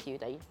stay with you,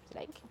 that you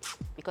like,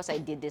 because I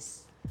did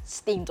this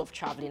stint of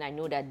traveling, I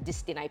know that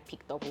this thing I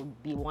picked up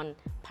would be one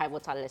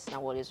pivotal lesson I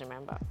will always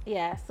remember.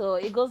 Yeah, so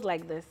it goes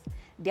like this.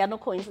 There are no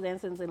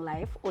coincidences in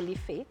life, only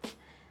fate.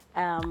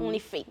 Only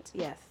fate.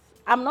 Yes.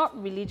 I'm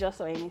not religious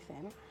or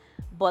anything,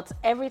 but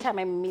every time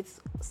I meet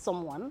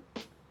someone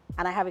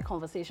and I have a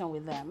conversation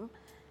with them,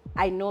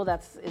 I know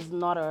that it's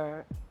not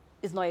a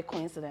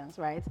coincidence,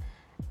 right?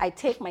 I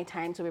take my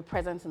time to be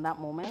present in that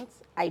moment.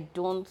 I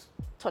don't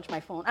touch my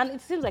phone. And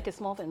it seems like a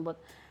small thing, but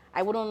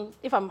I wouldn't,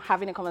 if I'm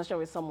having a conversation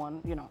with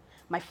someone, you know,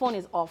 my phone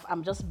is off.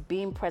 I'm just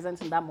being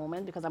present in that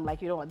moment because I'm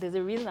like, you know what, there's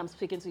a reason I'm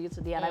speaking to you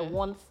today, and I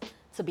want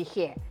to be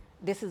here.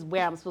 This is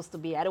where I'm supposed to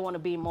be. I don't want to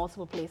be in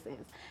multiple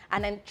places.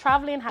 And then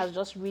traveling has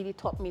just really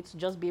taught me to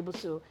just be able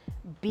to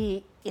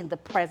be in the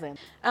present.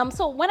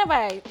 So whenever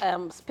I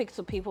speak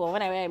to people, or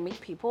whenever I meet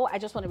people, I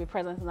just want to be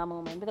present in that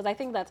moment, because I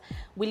think that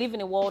we live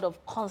in a world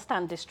of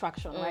constant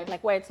distraction, right?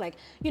 Like where it's like,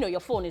 you know, your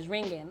phone is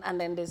ringing and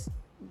then there's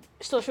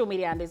social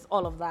media and there's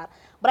all of that.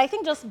 But I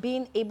think just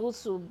being able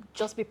to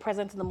just be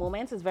present in the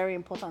moment is very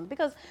important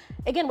because,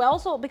 again, we're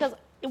also, because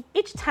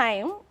each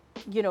time,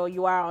 you know,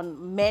 you are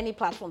on many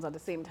platforms at the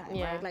same time,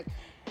 right? Like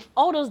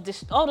all those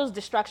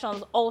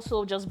distractions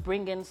also just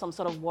bring in some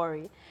sort of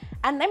worry.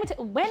 And let me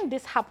tell you, when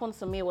this happened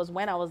to me was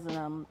when I was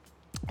in,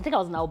 I think I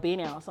was in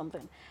Albania or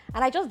something.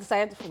 And I just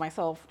decided for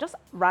myself, just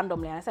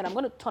randomly, and I said, I'm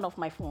going to turn off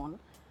my phone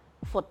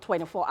for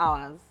 24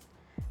 hours.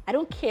 I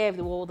don't care if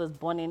the world is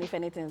burning, if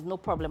anything, no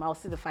problem. I'll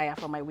see the fire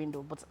from my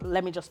window, but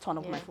let me just turn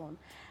off my phone.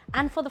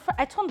 And for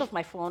I turned off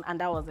my phone, and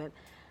that was it.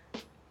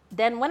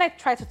 Then when I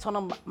tried to turn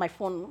on my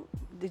phone,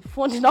 the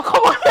phone did not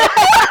come on.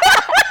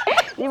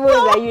 It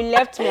was like, you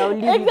left me, I'll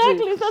leave you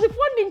Exactly, so the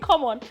phone didn't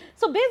come on.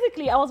 So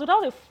basically, I was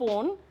without a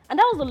phone, and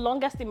that was the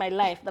longest in my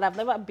life that I've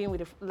never been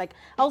with like,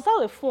 I was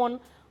without a phone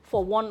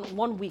for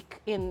one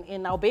week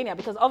in Albania,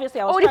 because obviously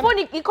I was the phone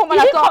didn't come on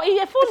at all.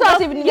 The phone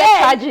just even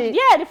get charging.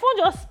 Yeah, the phone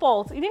just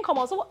spoiled. It didn't come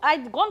on. So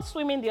I'd gone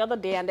swimming the other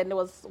day, and then there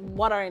was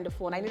water in the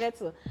phone. I needed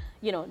to,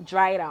 you know,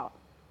 dry it out.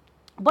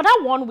 But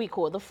that 1 week,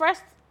 the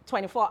first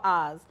 24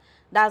 hours,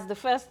 that's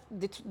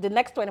the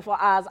next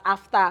 24 hours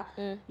after,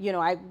 you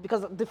know,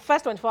 because the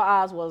first 24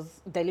 hours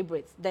was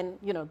deliberate. Then,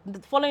 you know, the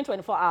following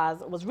 24 hours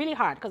was really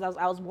hard because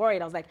I was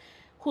worried. I was like,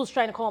 who's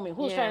trying to call me?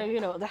 Who's trying to,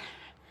 you know.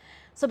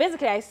 So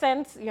basically I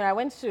sent, you know, I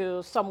went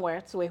to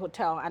somewhere, to a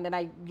hotel, and then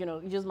I, you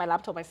know, used my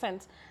laptop. I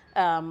sent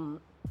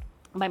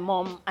my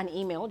mom an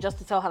email just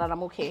to tell her that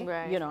I'm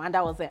okay, you know, and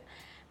that was it.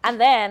 And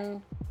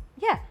then,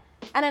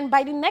 and then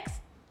by the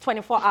next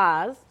 24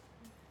 hours,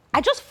 I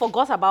just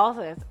forgot about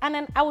it. And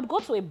then I would go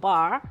to a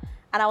bar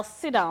and I would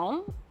sit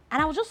down and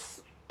I would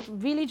just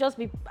really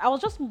I was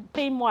just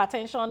paying more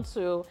attention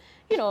to,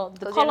 you know,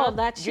 the color of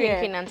that chair.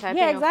 Drinking and typing.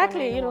 Yeah,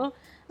 exactly. You know,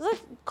 the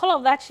color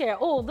of that chair.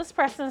 Oh, this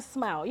person's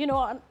smile. You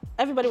know,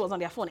 everybody was on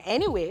their phone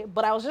anyway,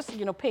 but I was just,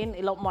 you know, paying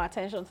a lot more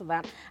attention to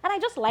that. And I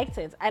just liked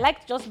it. I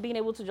liked just being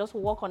able to just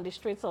walk on the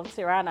streets of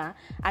Tirana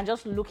and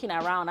just looking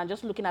around and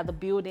just looking at the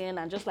building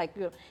and just like,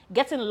 you know,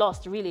 getting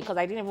lost really, because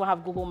I didn't even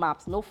have Google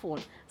Maps, no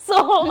phone.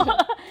 So,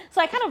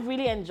 so I kind of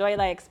really enjoy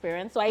that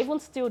experience. So I even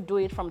still do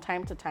it from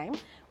time to time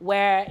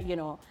where, you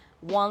know,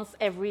 once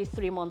every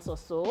 3 months or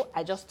so,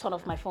 I just turn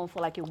off my phone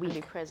for like a week.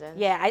 Be present.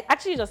 Yeah, I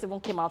actually just even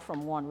came out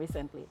from one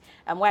recently,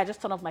 where I just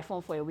turn off my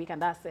phone for a week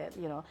and that's it,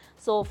 you know.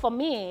 So for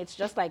me, it's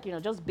just like, you know,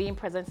 just being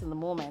present in the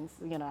moment,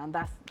 you know, and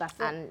that's it.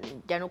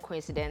 And there are no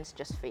coincidence,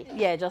 just fate.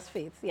 Yeah, just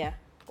fate, yeah.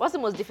 What's the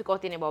most difficult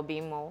thing about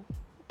being Mo?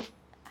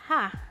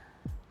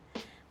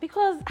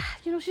 Because,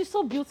 you know, she's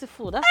so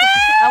beautiful. That's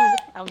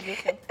I'm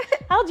joking.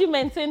 How do you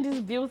maintain this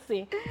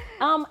beauty?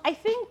 I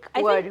think...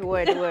 Word.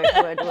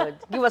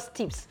 Give us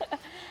tips.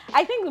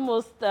 I think the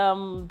most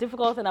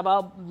difficult thing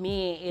about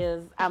me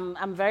is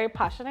I'm very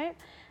passionate.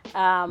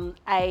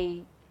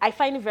 I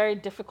find it very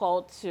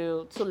difficult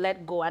to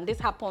let go, and this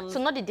happens...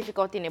 So not the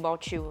difficult thing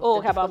about you.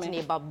 Oh, the about thing me.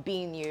 About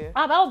being you.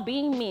 About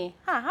being me.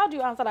 How do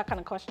you answer that kind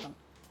of question?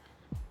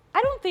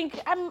 I don't think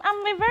I'm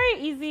a very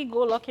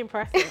easy-go-lucky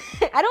person.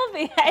 I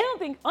don't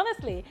think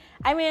honestly.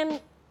 I mean,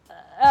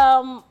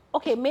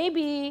 okay,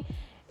 maybe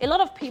a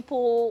lot of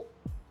people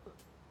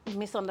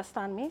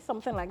misunderstand me,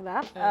 something like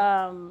that.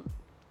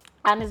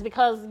 And it's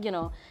because, you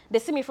know, they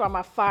see me from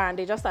afar and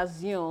they just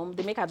assume,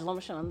 they make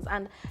assumptions.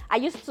 And I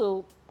think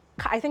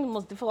the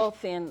most difficult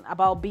thing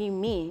about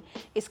being me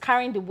is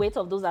carrying the weight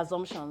of those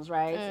assumptions,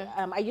 right?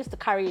 I used to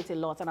carry it a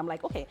lot, and I'm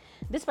like, okay,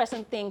 this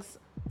person thinks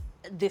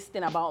this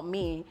thing about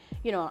me,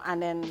 you know,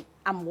 and then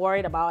I'm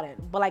worried about it.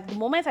 But like the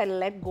moment I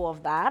let go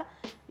of that,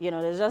 you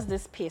know, there's just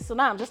this peace. So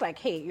now I'm just like,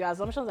 hey, your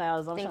assumptions are your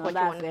assumptions. Think what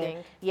you want to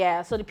think.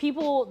 Yeah, so the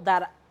people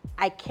that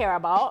I care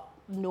about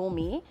know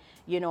me,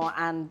 you know,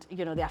 and,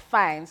 you know, they're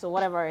fine. So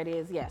whatever it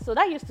is, yeah. So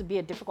that used to be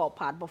a difficult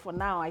part. But for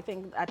now, I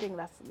think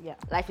that's, yeah.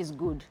 Life is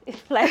good.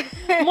 Like,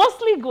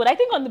 mostly good. I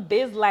think on the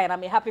baseline,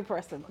 I'm a happy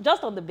person.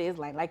 Just on the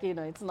baseline. Like, you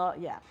know, it's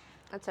not, yeah.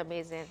 That's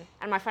amazing.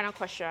 And my final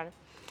question.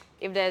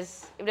 If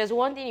there's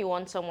one thing you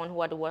want someone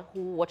who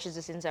watches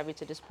this interview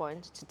to this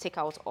point to take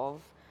out of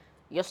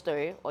your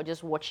story or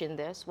just watching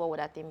this, what would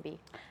that thing be?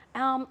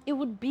 It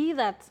would be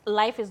that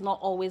life is not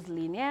always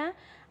linear,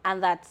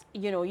 and that,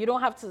 you know, you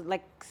don't have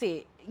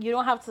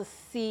to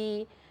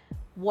see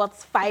what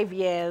 5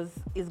 years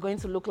is going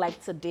to look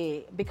like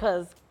today,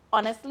 because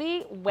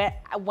honestly,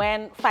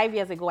 when 5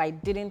 years ago, I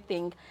didn't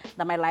think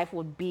that my life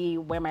would be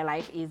where my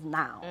life is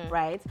now,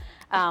 right?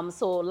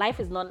 So life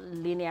is not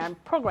linear,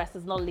 and progress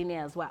is not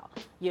linear as well.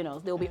 You know,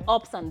 there will be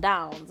ups and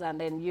downs, and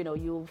then, you know,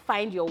 you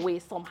find your way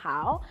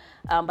somehow.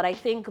 But I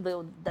think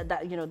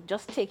that, you know,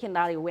 just taking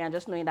that away and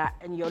just knowing that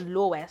in your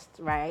lowest,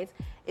 right,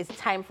 it's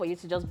time for you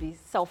to just be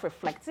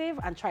self-reflective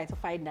and try to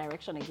find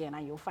direction again,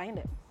 and you'll find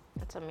it.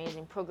 That's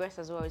amazing. Progress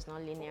as well is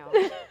not linear.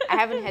 I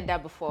haven't heard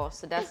that before,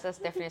 so that's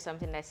definitely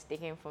something that's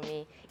sticking for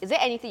me. Is there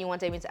anything you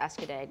wanted me to ask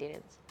you that I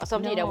didn't, or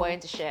something that I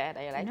wanted to share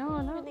that you're like, no,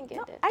 I didn't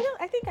get it?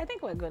 I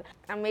think we're good.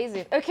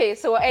 Amazing. Okay,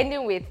 so we're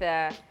ending with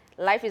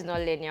life is not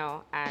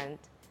linear, and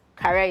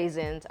career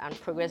isn't, and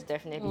progress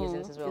definitely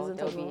isn't as well. Isn't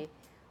There'll as well. be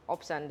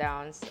ups and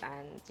downs,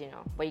 and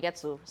but you get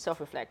to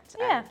self-reflect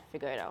Yeah. and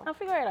figure it out. I'll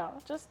figure it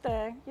out. Just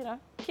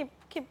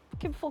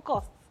keep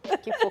focused.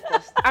 Keep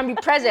focused and be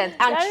present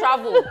and Yeah.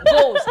 travel.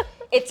 Goals.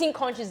 18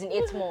 countries in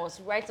 8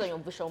 months. Write on your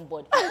vision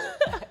board.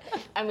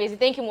 Amazing.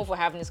 Thank you, Mo, for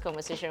having this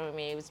conversation with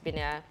me. It's been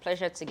a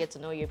pleasure to get to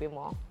know you a bit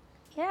more.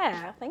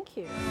 Yeah, thank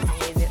you.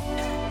 Amazing.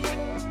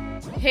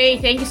 Hey,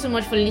 thank you so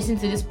much for listening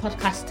to this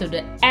podcast to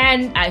the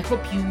end. I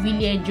hope you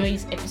really enjoyed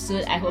this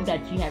episode. I hope that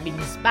you have been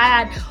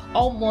inspired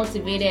or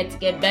motivated to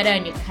get better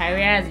in your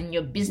careers, in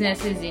your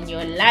businesses, in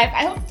your life.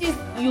 I hope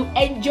you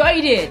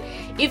enjoyed it.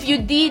 If you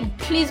did,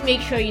 please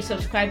make sure you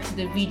subscribe to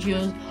the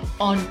videos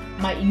on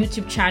my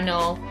YouTube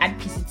channel at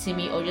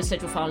PCTimi, or just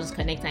search for Founders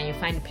Connect and you'll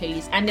find the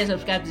playlist, and then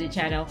subscribe to the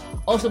channel.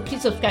 Also,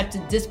 please subscribe to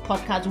this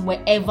podcast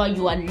wherever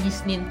you are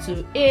listening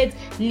to it.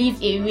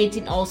 Leave a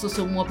rating also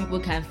so more people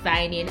can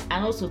find it,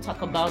 and also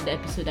talk about the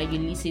episode that you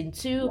listen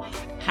to.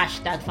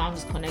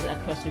 #Founders Connect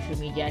across social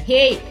media.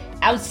 Hey,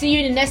 I'll see you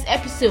in the next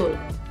episode.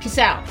 Peace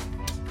out.